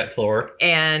 He's Fat Thor.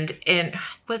 And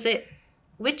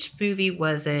which movie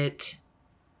was it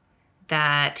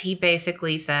that he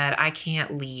basically said, I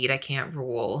can't lead, I can't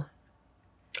rule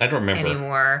I don't remember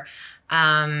anymore.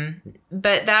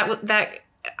 But that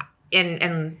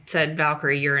and said,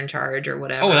 Valkyrie, you're in charge or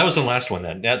whatever. Oh, that was the last one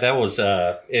then. That was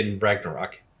in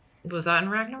Ragnarok. Was that in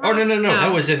Ragnarok? Oh, no.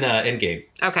 That was in Endgame.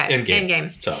 Okay.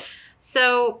 Endgame.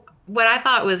 So what I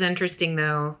thought was interesting,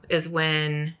 though, is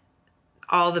when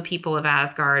all the people of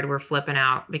Asgard were flipping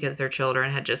out because their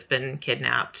children had just been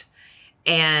kidnapped.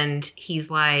 And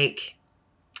he's like,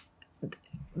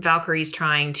 Valkyrie's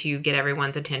trying to get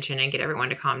everyone's attention and get everyone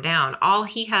to calm down. All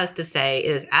he has to say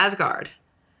is Asgard.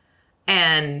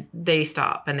 And they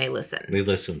stop and they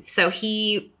listen. So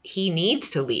he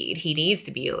needs to lead. He needs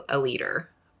to be a leader.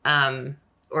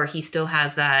 Or he still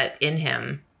has that in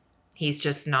him. He's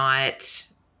just not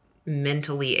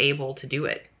mentally able to do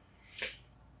it.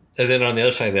 And then on the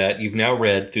other side of that, you've now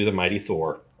read through the Mighty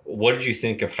Thor. What did you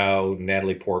think of how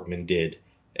Natalie Portman did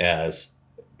as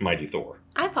Mighty Thor?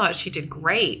 I thought she did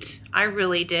great. I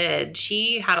really did.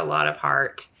 She had a lot of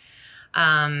heart.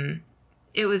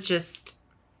 It was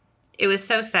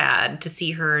so sad to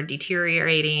see her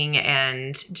deteriorating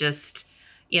and just,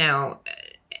 and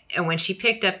when she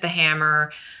picked up the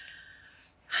hammer,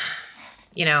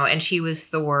 and she was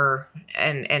Thor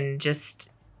and just,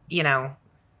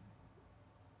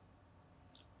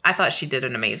 I thought she did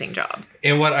an amazing job.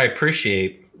 And what I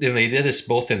appreciate, and they did this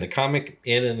both in the comic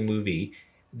and in the movie,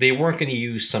 they weren't going to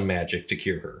use some magic to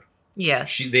cure her.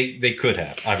 Yes. They could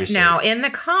have, obviously. Now, in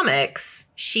the comics,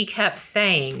 she kept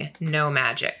saying no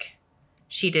magic.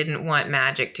 She didn't want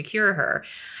magic to cure her.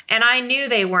 And I knew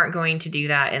they weren't going to do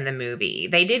that in the movie.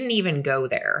 They didn't even go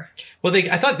there. Well,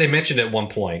 I thought they mentioned at one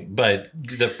point, but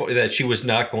that she was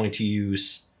not going to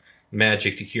use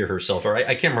magic to cure herself. Or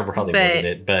I can't remember how they worded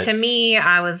it. But to me,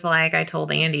 I was like, I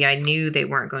told Andy, I knew they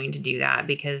weren't going to do that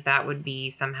because that would be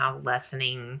somehow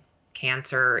lessening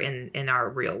cancer in our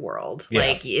real world. Yeah.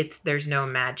 Like there's no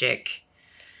magic,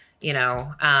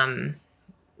 so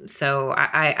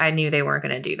I knew they weren't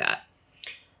going to do that.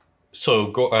 So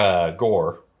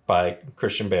Gore by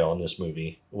Christian Bale in this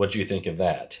movie, what do you think of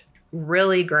that?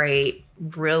 really great,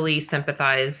 really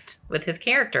sympathized with his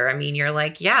character. I mean, you're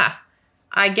like, yeah,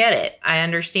 I get it. I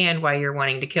understand why you're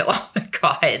wanting to kill all the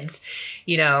gods.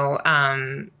 You know,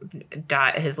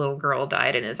 his little girl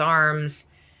died in his arms,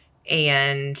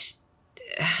 and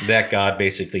that god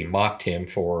basically mocked him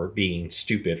for being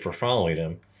stupid for following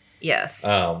him. Yes.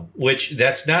 Which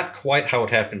that's not quite how it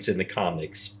happens in the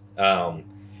comics.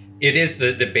 It is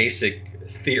the basic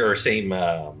same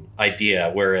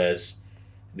idea, whereas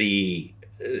these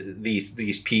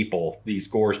people, these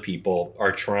Gorse people,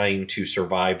 are trying to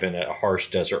survive in a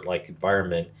harsh desert-like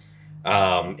environment,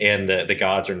 and the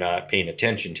gods are not paying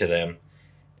attention to them.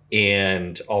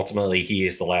 And ultimately, he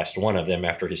is the last one of them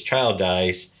after his child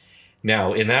dies.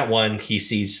 Now, in that one, he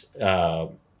sees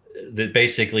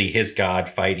basically his god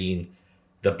fighting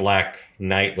the Black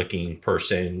Knight-looking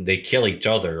person. They kill each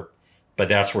other, but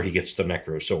that's where he gets the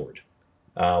Necro Sword,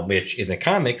 which in the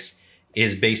comics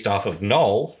is based off of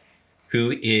Null,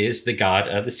 who is the god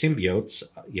of the symbiotes,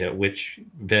 which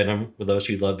Venom, for those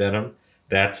who love Venom,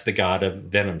 that's the god of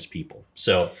Venom's people.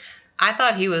 So I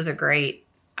thought he was a great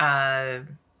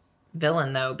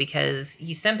villain, though, because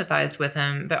you sympathized with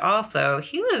him, but also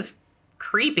he was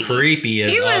creepy.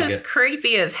 He was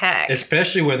creepy as heck.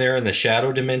 Especially when they're in the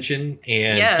shadow dimension,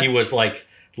 and he was like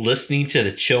listening to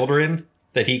the children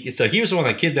so he was the one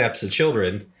that kidnaps the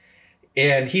children,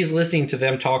 and he's listening to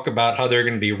them talk about how they're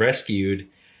going to be rescued,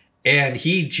 and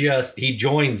he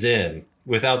joins in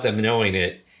without them knowing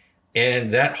it.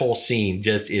 And that whole scene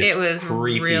just is it was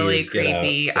creepy, really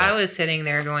creepy. Out, so. I was sitting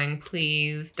there going,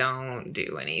 please don't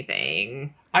do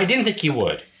anything. I didn't think he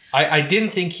would. I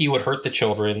didn't think he would hurt the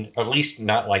children, at least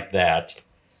not like that,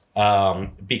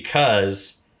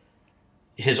 because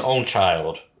his own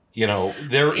child,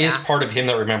 there is part of him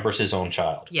that remembers his own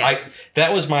child. Yes.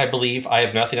 That was my belief. I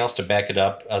have nothing else to back it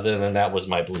up other than that was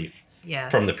my belief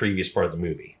from the previous part of the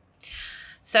movie.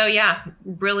 So, yeah,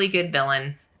 really good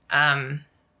villain. Now,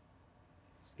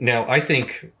 I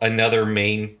think another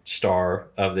main star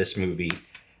of this movie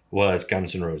was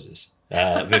Guns N' Roses.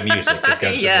 The music of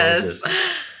Guns N' Roses.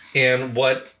 And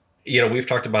we've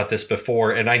talked about this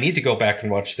before, and I need to go back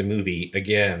and watch the movie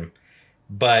again.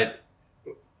 But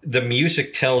the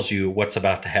music tells you what's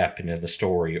about to happen in the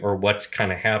story, or what's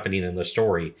kind of happening in the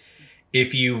story.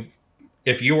 If you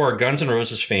are a Guns N'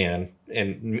 Roses fan,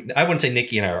 and I wouldn't say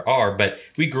Nikki and I are, but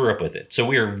we grew up with it. So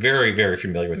we are very, very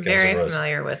familiar with Guns N' Roses. Very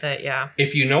familiar with it, yeah.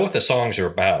 If you know what the songs are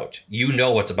about, you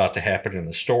know what's about to happen in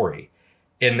the story.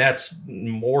 And that's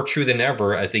more true than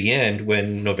ever at the end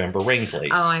when November Rain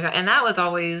plays. Oh, my God. And that was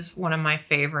always one of my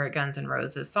favorite Guns N'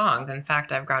 Roses songs. In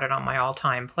fact, I've got it on my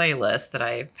all-time playlist that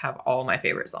I have all my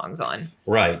favorite songs on.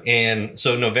 Right. And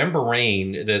so November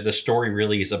Rain, the story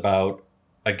really is about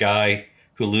a guy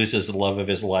who loses the love of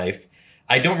his life.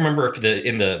 I don't remember if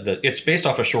it's based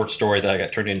off a short story that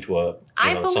got turned into a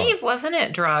I believe song. Wasn't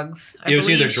it drugs? It was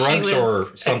either drugs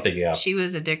or something, yeah. She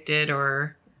was addicted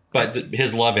or... But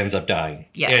his love ends up dying.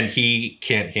 Yes. And he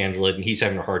can't handle it, and he's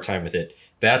having a hard time with it.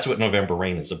 That's what November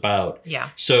Rain is about.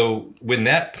 Yeah. So when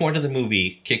that point of the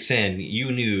movie kicks in,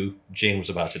 you knew Jane was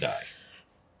about to die.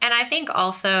 And I think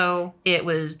also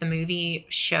the movie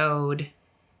showed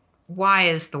why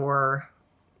is Thor...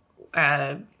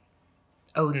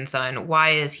 Odin's son,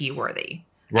 why is he worthy?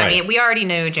 Right. I mean, we already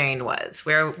knew Jane was.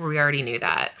 We already knew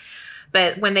that.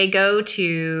 But when they go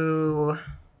to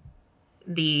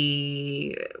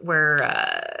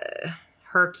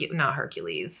not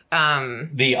Hercules.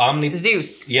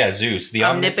 Zeus. Yeah, Zeus. The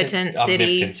omnipotent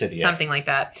city, yeah. Something like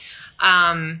that.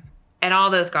 And all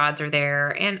those gods are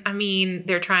there. And I mean,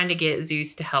 they're trying to get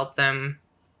Zeus to help them.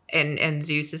 And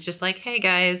Zeus is just like, hey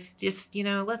guys, just,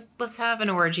 let's have an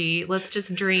orgy. Let's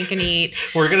just drink and eat.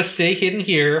 We're going to stay hidden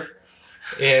here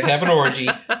and have an orgy.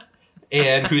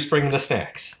 And who's bringing the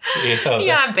snacks?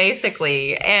 Yeah,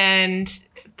 basically. And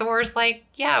Thor's like,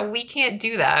 yeah, we can't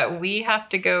do that. We have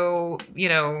to go,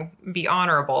 be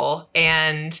honorable.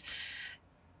 And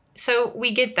so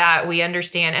we get that. We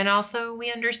understand. And also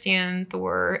we understand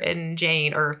Thor and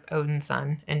Jane, or Odin's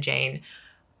son and Jane,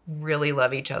 really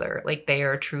love each other. Like, they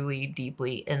are truly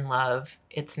deeply in love.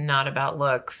 It's not about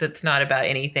looks. It's not about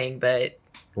anything, but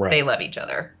They love each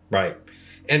other. Right.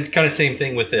 And kind of same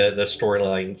thing with the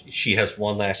storyline. She has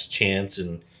one last chance,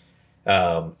 and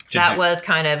that was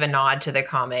kind of a nod to the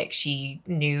comic. She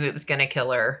knew it was going to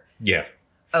kill her. Yeah.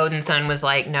 Odin's son was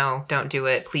like, no, don't do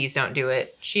it. Please don't do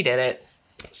it. She did it.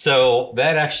 So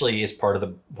that actually is part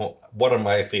of one of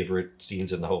my favorite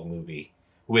scenes in the whole movie,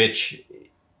 which...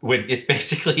 When it's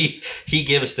basically, he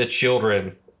gives the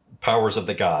children powers of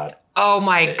the god. Oh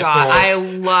my God. I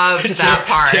loved that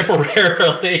part. Temporarily. I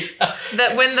loved that part. Temporarily.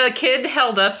 That when the kid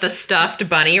held up the stuffed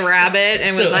bunny rabbit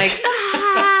and was like,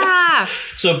 ah.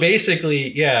 So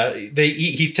basically, yeah,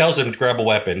 he tells them to grab a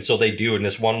weapon. So they do. And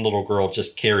this one little girl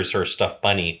just carries her stuffed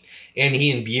bunny. And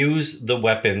he imbues the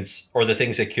weapons or the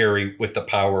things they carry with the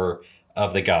power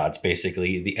of the gods,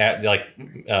 basically.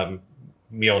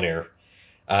 Mjolnir.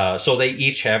 So they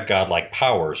each have godlike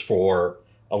powers for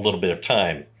a little bit of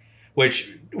time.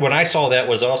 Which, when I saw that,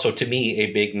 was also, to me,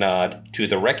 a big nod to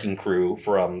the Wrecking Crew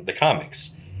from the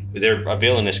comics. They're a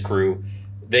villainous crew.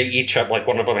 They each have, like,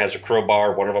 one of them has a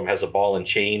crowbar, one of them has a ball and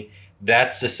chain.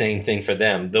 That's the same thing for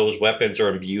them. Those weapons are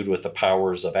imbued with the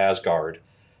powers of Asgard.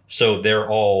 So they're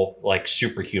all, like,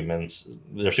 superhumans.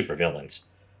 They're supervillains.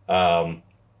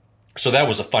 So that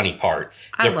was a funny part.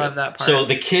 I love that part. So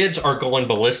the kids are going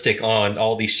ballistic on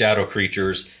all these shadow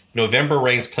creatures. November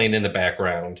Rain's playing in the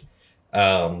background.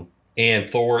 And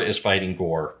Thor is fighting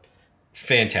Gore.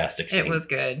 Fantastic scene. It was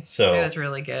good. So, it was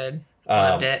really good.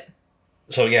 Loved it.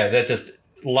 So yeah, that's just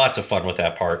lots of fun with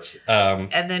that part.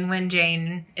 And then when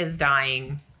Jane is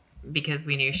dying, because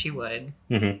we knew she would,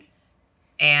 mm-hmm.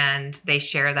 and they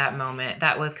share that moment,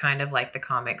 that was kind of like the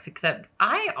comics, except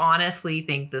I honestly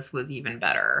think this was even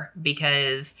better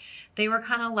because they were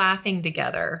kind of laughing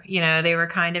together. You know, they were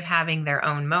kind of having their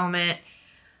own moment.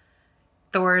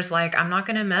 Thor's like, I'm not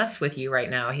going to mess with you right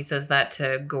now. He says that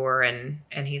to Gore, and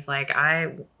he's like,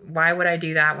 why would I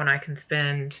do that when I can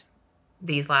spend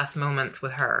these last moments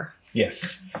with her?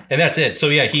 Yes. And that's it. So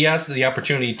yeah, he has the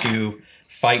opportunity to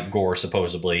fight Gore,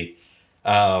 supposedly.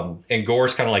 And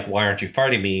Gore's kind of like, why aren't you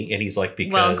fighting me? And he's like,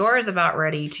 because... Well, Gore's about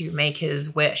ready to make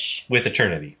his wish. With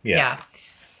eternity. Yeah.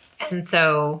 And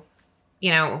so,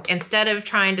 you know, instead of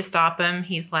trying to stop him,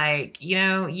 he's like, you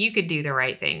know, you could do the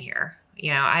right thing here.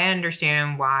 You know, I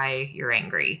understand why you're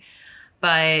angry,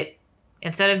 but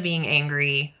instead of being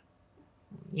angry,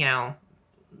 you know,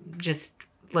 just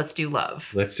let's do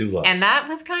love. Let's do love. And that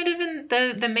was kind of in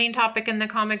the main topic in the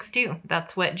comics too.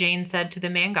 That's what Jane said to the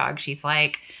Mangog. She's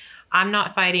like, I'm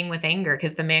not fighting with anger,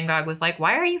 because the Mangog was like,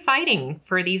 why are you fighting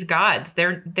for these gods?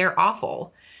 They're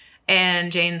awful.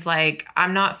 And Jane's like,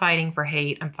 I'm not fighting for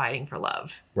hate. I'm fighting for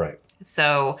love. Right.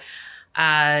 So,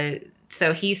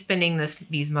 so he's spending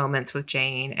these moments with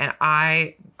Jane, and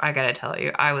I gotta tell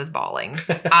you, I was bawling.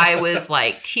 I was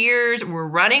like, tears were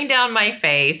running down my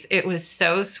face. It was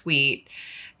so sweet.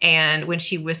 And when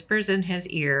she whispers in his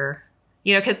ear,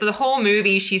 you know, because the whole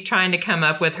movie she's trying to come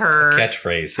up with her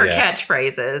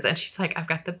catchphrases, and she's like, I've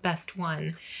got the best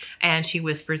one. And she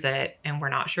whispers it, and we're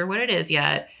not sure what it is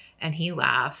yet. And he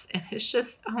laughs, and it's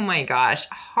just, oh my gosh,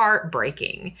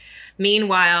 heartbreaking.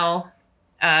 Meanwhile,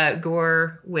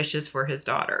 Gore wishes for his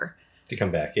daughter to come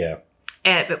back, yeah.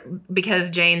 And because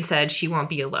Jane said she won't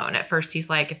be alone. At first, he's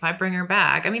like, if I bring her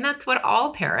back, I mean, that's what all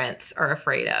parents are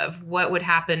afraid of. What would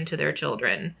happen to their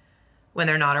children when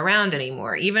they're not around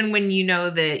anymore? Even when you know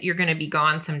that you're going to be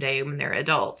gone someday when they're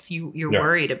adults, you're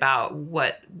worried about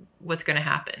what's going to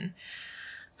happen.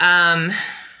 And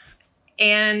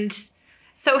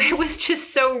so it was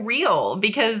just so real,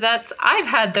 because I've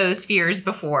had those fears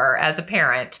before as a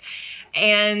parent.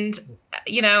 And,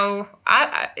 you know,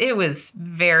 it was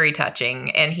very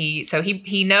touching. And he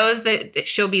knows that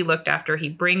she'll be looked after. He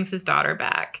brings his daughter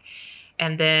back,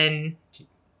 and then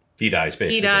he dies,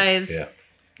 basically. He dies. Yeah.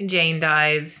 Jane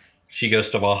dies. She goes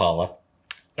to Valhalla.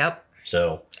 Yep.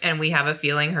 So. And we have a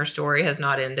feeling her story has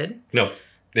not ended. No.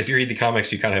 If you read the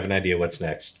comics, you kind of have an idea what's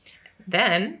next.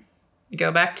 Then you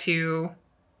go back to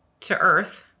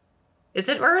Earth. Is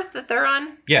it Earth that they're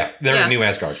on? Yeah, they're in New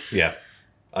Asgard. Yeah.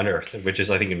 On Earth, which is,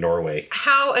 I think, in Norway.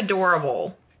 How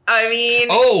adorable. I mean...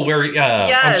 Oh,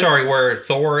 where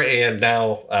Thor and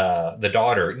now the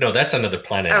daughter... No, that's another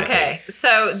planet. Okay,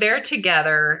 so they're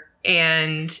together,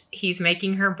 and he's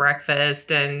making her breakfast,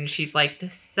 and she's like,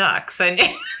 this sucks. And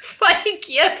it's like,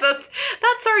 yes,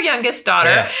 that's our youngest daughter.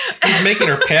 Yeah. He's making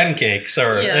her pancakes,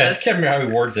 or... Yes. I can't remember how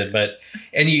he words it, but...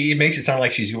 And he makes it sound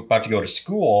like she's about to go to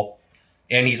school,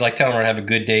 and he's like telling her to have a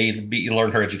good day,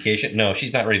 learn her education. No,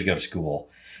 she's not ready to go to school.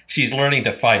 She's learning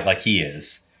to fight like he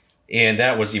is. And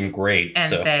that was even great.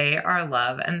 And they are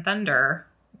love and thunder,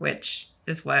 which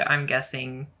is what I'm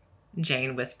guessing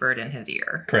Jane whispered in his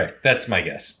ear. Correct. That's my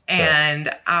guess. And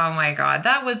oh my God,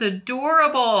 that was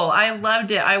adorable. I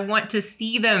loved it. I want to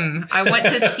see them. I want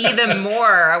to see them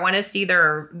more. I want to see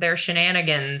their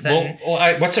shenanigans. And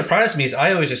what surprised me is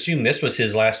I always assumed this was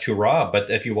his last hurrah.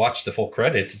 But if you watch the full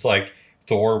credits, it's like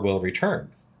Thor will return.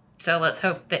 So let's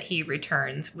hope that he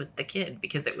returns with the kid,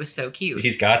 because it was so cute.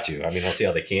 He's got to. I mean, let's see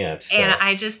how they can't. So. And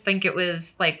I just think it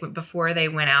was like before they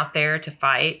went out there to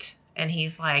fight, And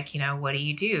he's like, what do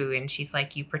you do? And she's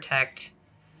like, you protect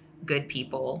good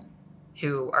people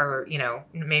who are,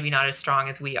 maybe not as strong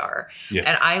as we are. Yeah.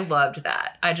 And I loved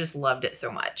that. I just loved it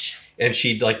so much. And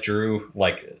she drew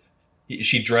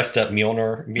she dressed up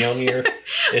Mjolnir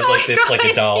is like this, like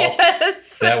a doll.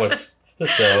 Yes. That was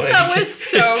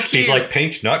so cute. He's like,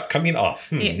 paint's not coming off.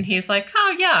 And he's like,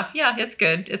 oh yeah, it's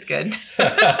good. It's good.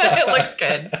 It looks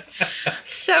good.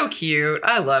 So cute.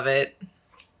 I love it.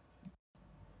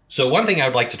 So one thing I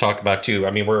would like to talk about too,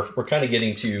 I mean, we're kind of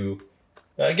getting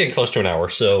close to an hour.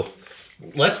 So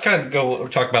let's kind of go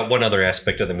talk about one other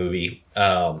aspect of the movie.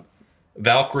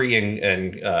 Valkyrie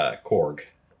and Korg,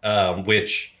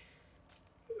 which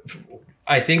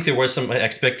I think there was some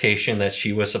expectation that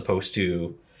she was supposed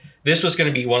to... This was going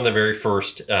to be one of the very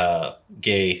first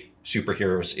gay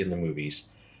superheroes in the movies.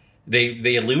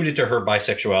 They alluded to her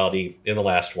bisexuality in the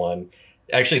last one.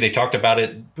 Actually, they talked about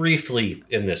it briefly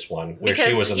in this one, where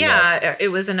she was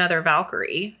it was another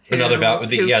Valkyrie. Who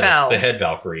fell. The head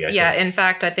Valkyrie, I think. In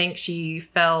fact, I think she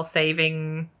fell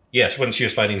saving... Yes, when she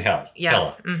was fighting Hela.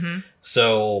 Mm-hmm.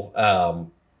 So,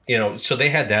 so they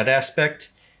had that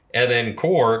aspect. And then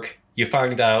Korg, you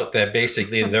find out that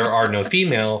basically there are no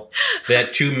female,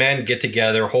 that two men get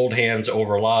together, hold hands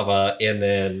over lava, and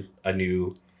then a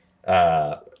new,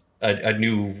 I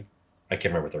can't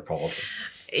remember what they're called.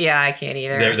 Yeah, I can't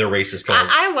either. Their race is called.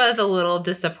 I was a little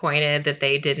disappointed that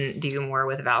they didn't do more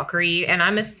with Valkyrie, and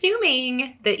I'm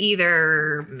assuming that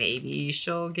either maybe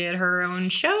she'll get her own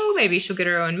show, maybe she'll get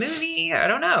her own movie. I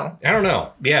don't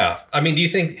know. Yeah. I mean, do you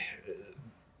think...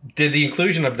 Did the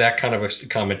inclusion of that kind of a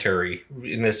commentary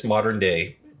in this modern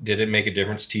day, did it make a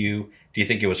difference to you? Do you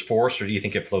think it was forced, or do you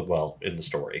think it flowed well in the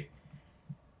story?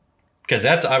 Because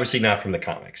that's obviously not from the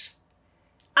comics.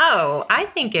 Oh, I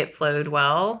think it flowed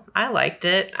well. I liked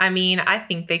it. I mean, I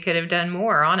think they could have done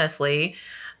more, honestly.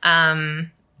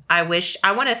 I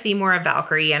want to see more of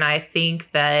Valkyrie, and I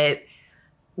think that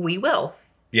we will.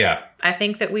 Yeah. I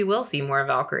think that we will see more of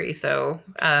Valkyrie, so...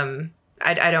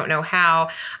 I don't know how.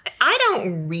 I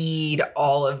don't read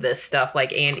all of this stuff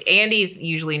like Andy. Andy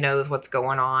usually knows what's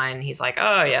going on. He's like,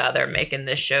 oh yeah, they're making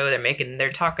this show.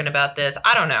 They're talking about this.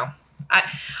 I don't know.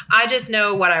 I just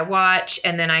know what I watch,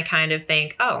 and then I kind of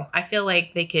think, oh, I feel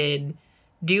like they could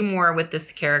do more with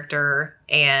this character,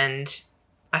 and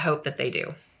I hope that they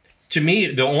do. To me,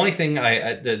 the only thing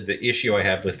the issue I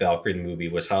have with Valkyrie in the movie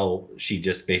was how she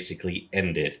just basically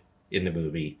ended in the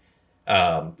movie.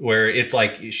 Where it's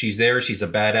like she's there, she's a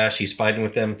badass, she's fighting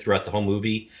with them throughout the whole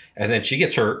movie, and then she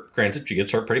gets hurt. Granted, she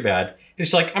gets hurt pretty bad. And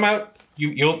it's like, I'm out.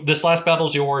 This last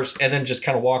battle's yours, and then just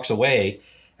kind of walks away.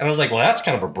 And I was like, well, that's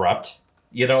kind of abrupt.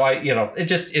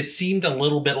 It seemed a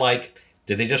little bit like,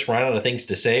 did they just run out of things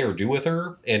to say or do with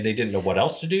her, and they didn't know what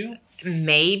else to do?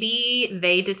 Maybe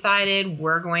they decided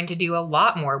we're going to do a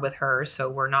lot more with her, so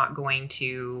we're not going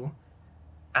to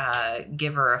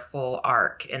give her a full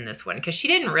arc in this one, because she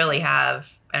didn't really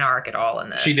have an arc at all in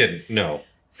this. She didn't, no.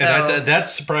 So, and that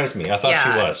surprised me. I thought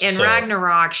she was. In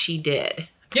Ragnarok, she did.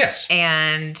 Yes.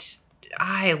 And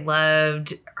I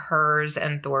loved hers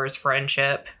and Thor's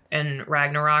friendship in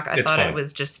Ragnarok. I thought it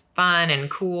was just fun and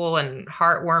cool and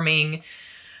heartwarming.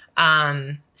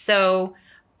 So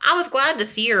I was glad to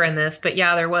see her in this, but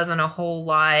yeah, there wasn't a whole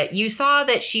lot. You saw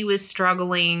that she was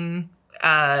struggling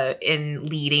in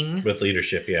leading. With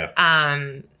leadership, yeah.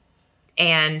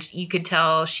 And you could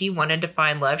tell she wanted to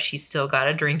find love. She's still got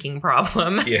a drinking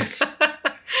problem. Yes.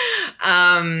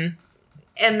 And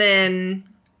then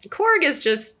Korg is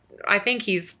just, I think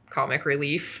he's comic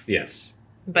relief. Yes.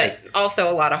 But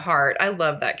also a lot of heart. I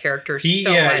love that character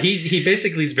so much. He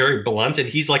basically is very blunt, and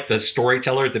he's like the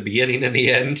storyteller at the beginning and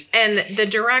the end. And the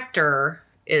director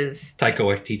is... Taika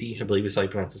Waititi, I believe is how you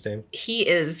pronounce his name. He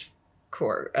is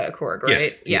Korg, right?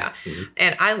 Yes. Yeah. Mm-hmm.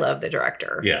 And I love the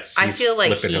director. Yes. I feel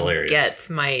like he gets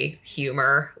my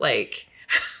humor. Like...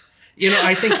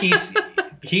 I think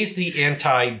he's the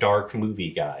anti-dark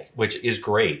movie guy, which is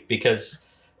great, because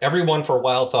everyone for a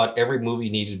while thought every movie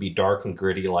needed to be dark and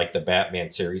gritty like the Batman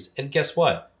series. And guess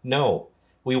what? No.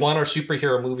 We want our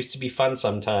superhero movies to be fun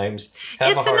sometimes.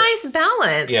 It's a nice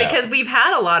balance, because we've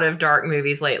had a lot of dark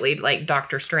movies lately, like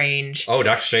Doctor Strange. Oh,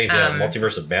 Doctor Strange,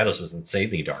 Multiverse of Madness was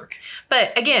insanely dark.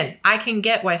 But again, I can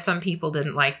get why some people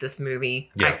didn't like this movie.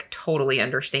 Yeah. I totally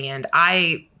understand.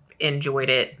 I enjoyed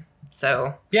it.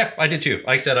 So yeah, I did too.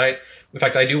 Like I said, in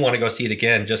fact, I do want to go see it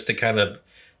again just to kind of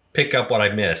pick up what I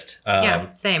missed.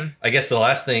 Yeah, same. I guess the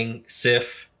last thing,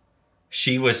 Sif,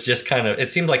 she was just kind of,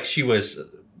 it seemed like she was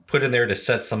put in there to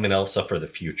set something else up for the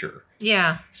future.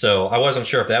 Yeah. So I wasn't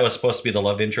sure if that was supposed to be the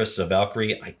love interest of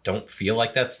Valkyrie. I don't feel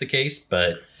like that's the case,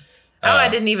 but I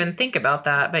didn't even think about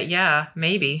that, but yeah,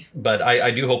 maybe. But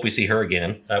I do hope we see her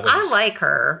again. I like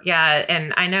her. Yeah,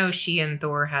 and I know she and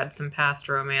Thor had some past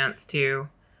romance too,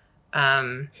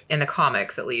 in the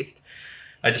comics at least.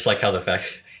 I just like how the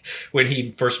fact when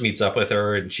he first meets up with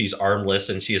her and she's armless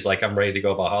and she's like, I'm ready to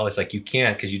go Valhalla. It's like, you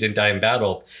can't because you didn't die in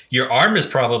battle. Your arm is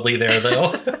probably there,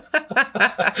 though.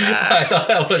 I thought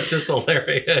that was just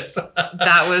hilarious.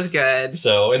 That was good.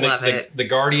 So, and the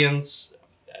Guardians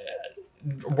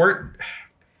weren't,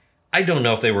 I don't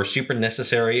know if they were super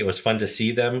necessary. It was fun to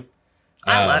see them.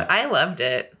 I loved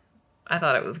it. I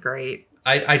thought it was great.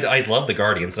 I love the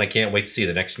Guardians, and I can't wait to see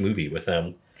the next movie with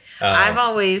them. I've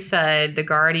always said the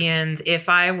Guardians, if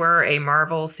I were a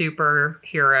Marvel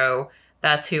superhero,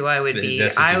 that's who I would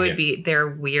be. They're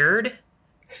weird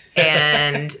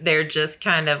and they're just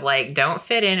kind of like, don't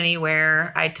fit in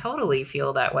anywhere. I totally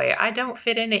feel that way. I don't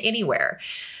fit in anywhere.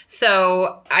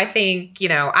 So I think,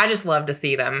 I just love to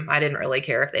see them. I didn't really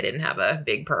care if they didn't have a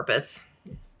big purpose.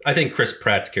 I think Chris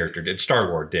Pratt's character did.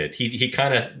 Star-Lord did. He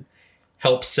kind of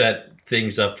helped set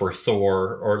things up for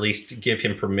Thor, or at least give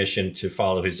him permission to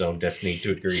follow his own destiny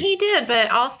to a degree. He did,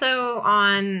 but also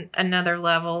on another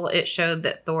level, it showed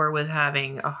that Thor was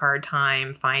having a hard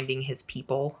time finding his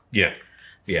people. Yeah.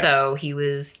 So he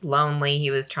was lonely.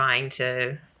 He was trying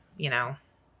to, Yeah.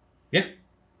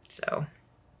 So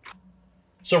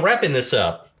wrapping this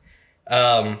up,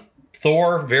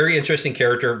 Thor, very interesting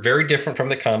character, very different from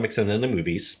the comics and then the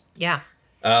movies. Yeah.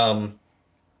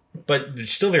 But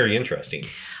still very interesting.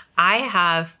 I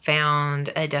have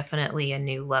found definitely a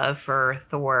new love for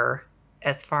Thor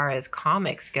as far as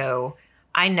comics go.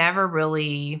 I never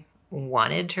really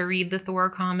wanted to read the Thor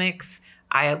comics.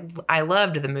 I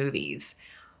loved the movies.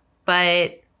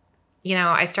 But,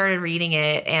 I started reading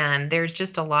it and there's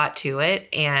just a lot to it.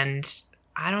 And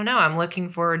I don't know. I'm looking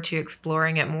forward to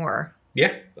exploring it more.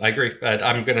 Yeah, I agree.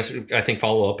 I'm going to, I think,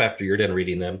 follow up after you're done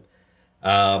reading them.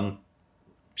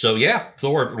 So yeah,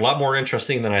 Thor, a lot more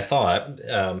interesting than I thought.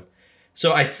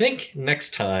 So I think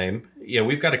next time,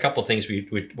 we've got a couple of things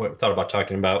we thought about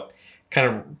talking about, kind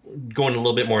of going a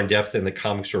little bit more in depth in the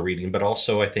comics we're reading, but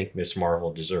also I think Miss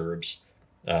Marvel deserves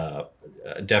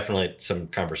definitely some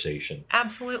conversation.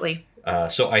 Absolutely.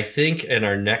 So I think in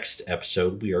our next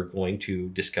episode, we are going to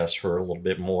discuss her a little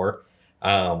bit more.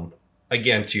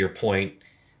 Again, to your point,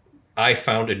 I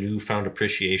found a newfound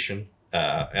appreciation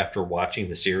after watching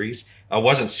the series. I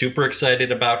wasn't super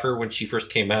excited about her when she first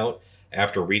came out.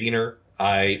 After reading her,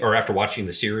 after watching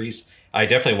the series, I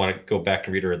definitely want to go back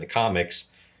and read her in the comics.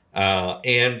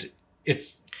 And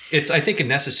it's I think a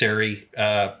necessary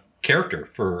character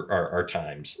for our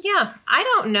times. Yeah, I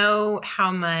don't know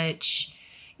how much,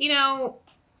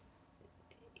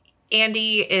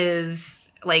 Andy is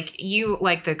like, you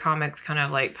like the comics, kind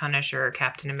of like Punisher,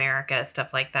 Captain America,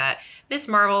 stuff like that. Miss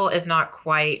Marvel is not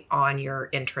quite on your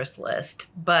interest list,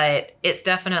 but it's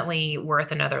definitely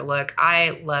worth another look.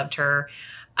 I loved her.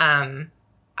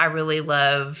 I really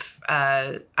love,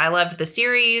 I loved the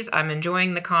series. I'm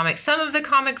enjoying the comics. Some of the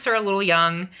comics are a little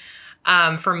young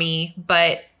for me,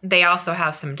 but they also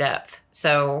have some depth.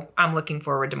 So I'm looking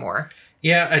forward to more.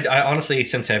 Yeah, I honestly,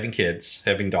 since having kids,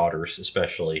 having daughters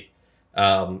especially,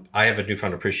 I have a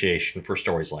newfound appreciation for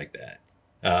stories like that.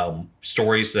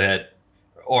 Stories that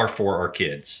are for our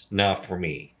kids, not for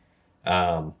me.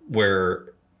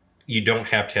 Where you don't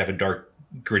have to have a dark,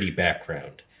 gritty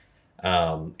background.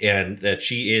 And that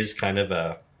she is kind of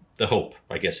the hope,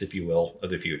 I guess, if you will,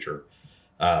 of the future.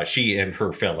 She and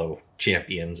her fellow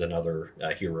champions and other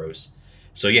heroes.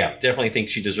 So yeah, definitely think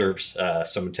she deserves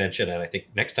some attention, and I think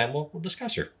next time we'll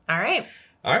discuss her. All right.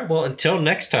 All right. Well, until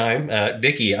next time,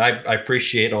 Nikki, I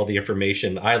appreciate all the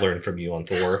information I learned from you on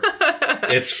Thor.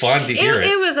 It's fun to hear it.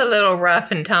 It was a little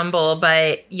rough and tumble,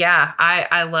 but yeah,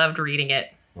 I loved reading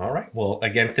it. All right. Well,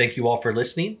 again, thank you all for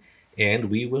listening, and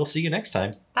we will see you next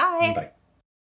time. Bye. Bye.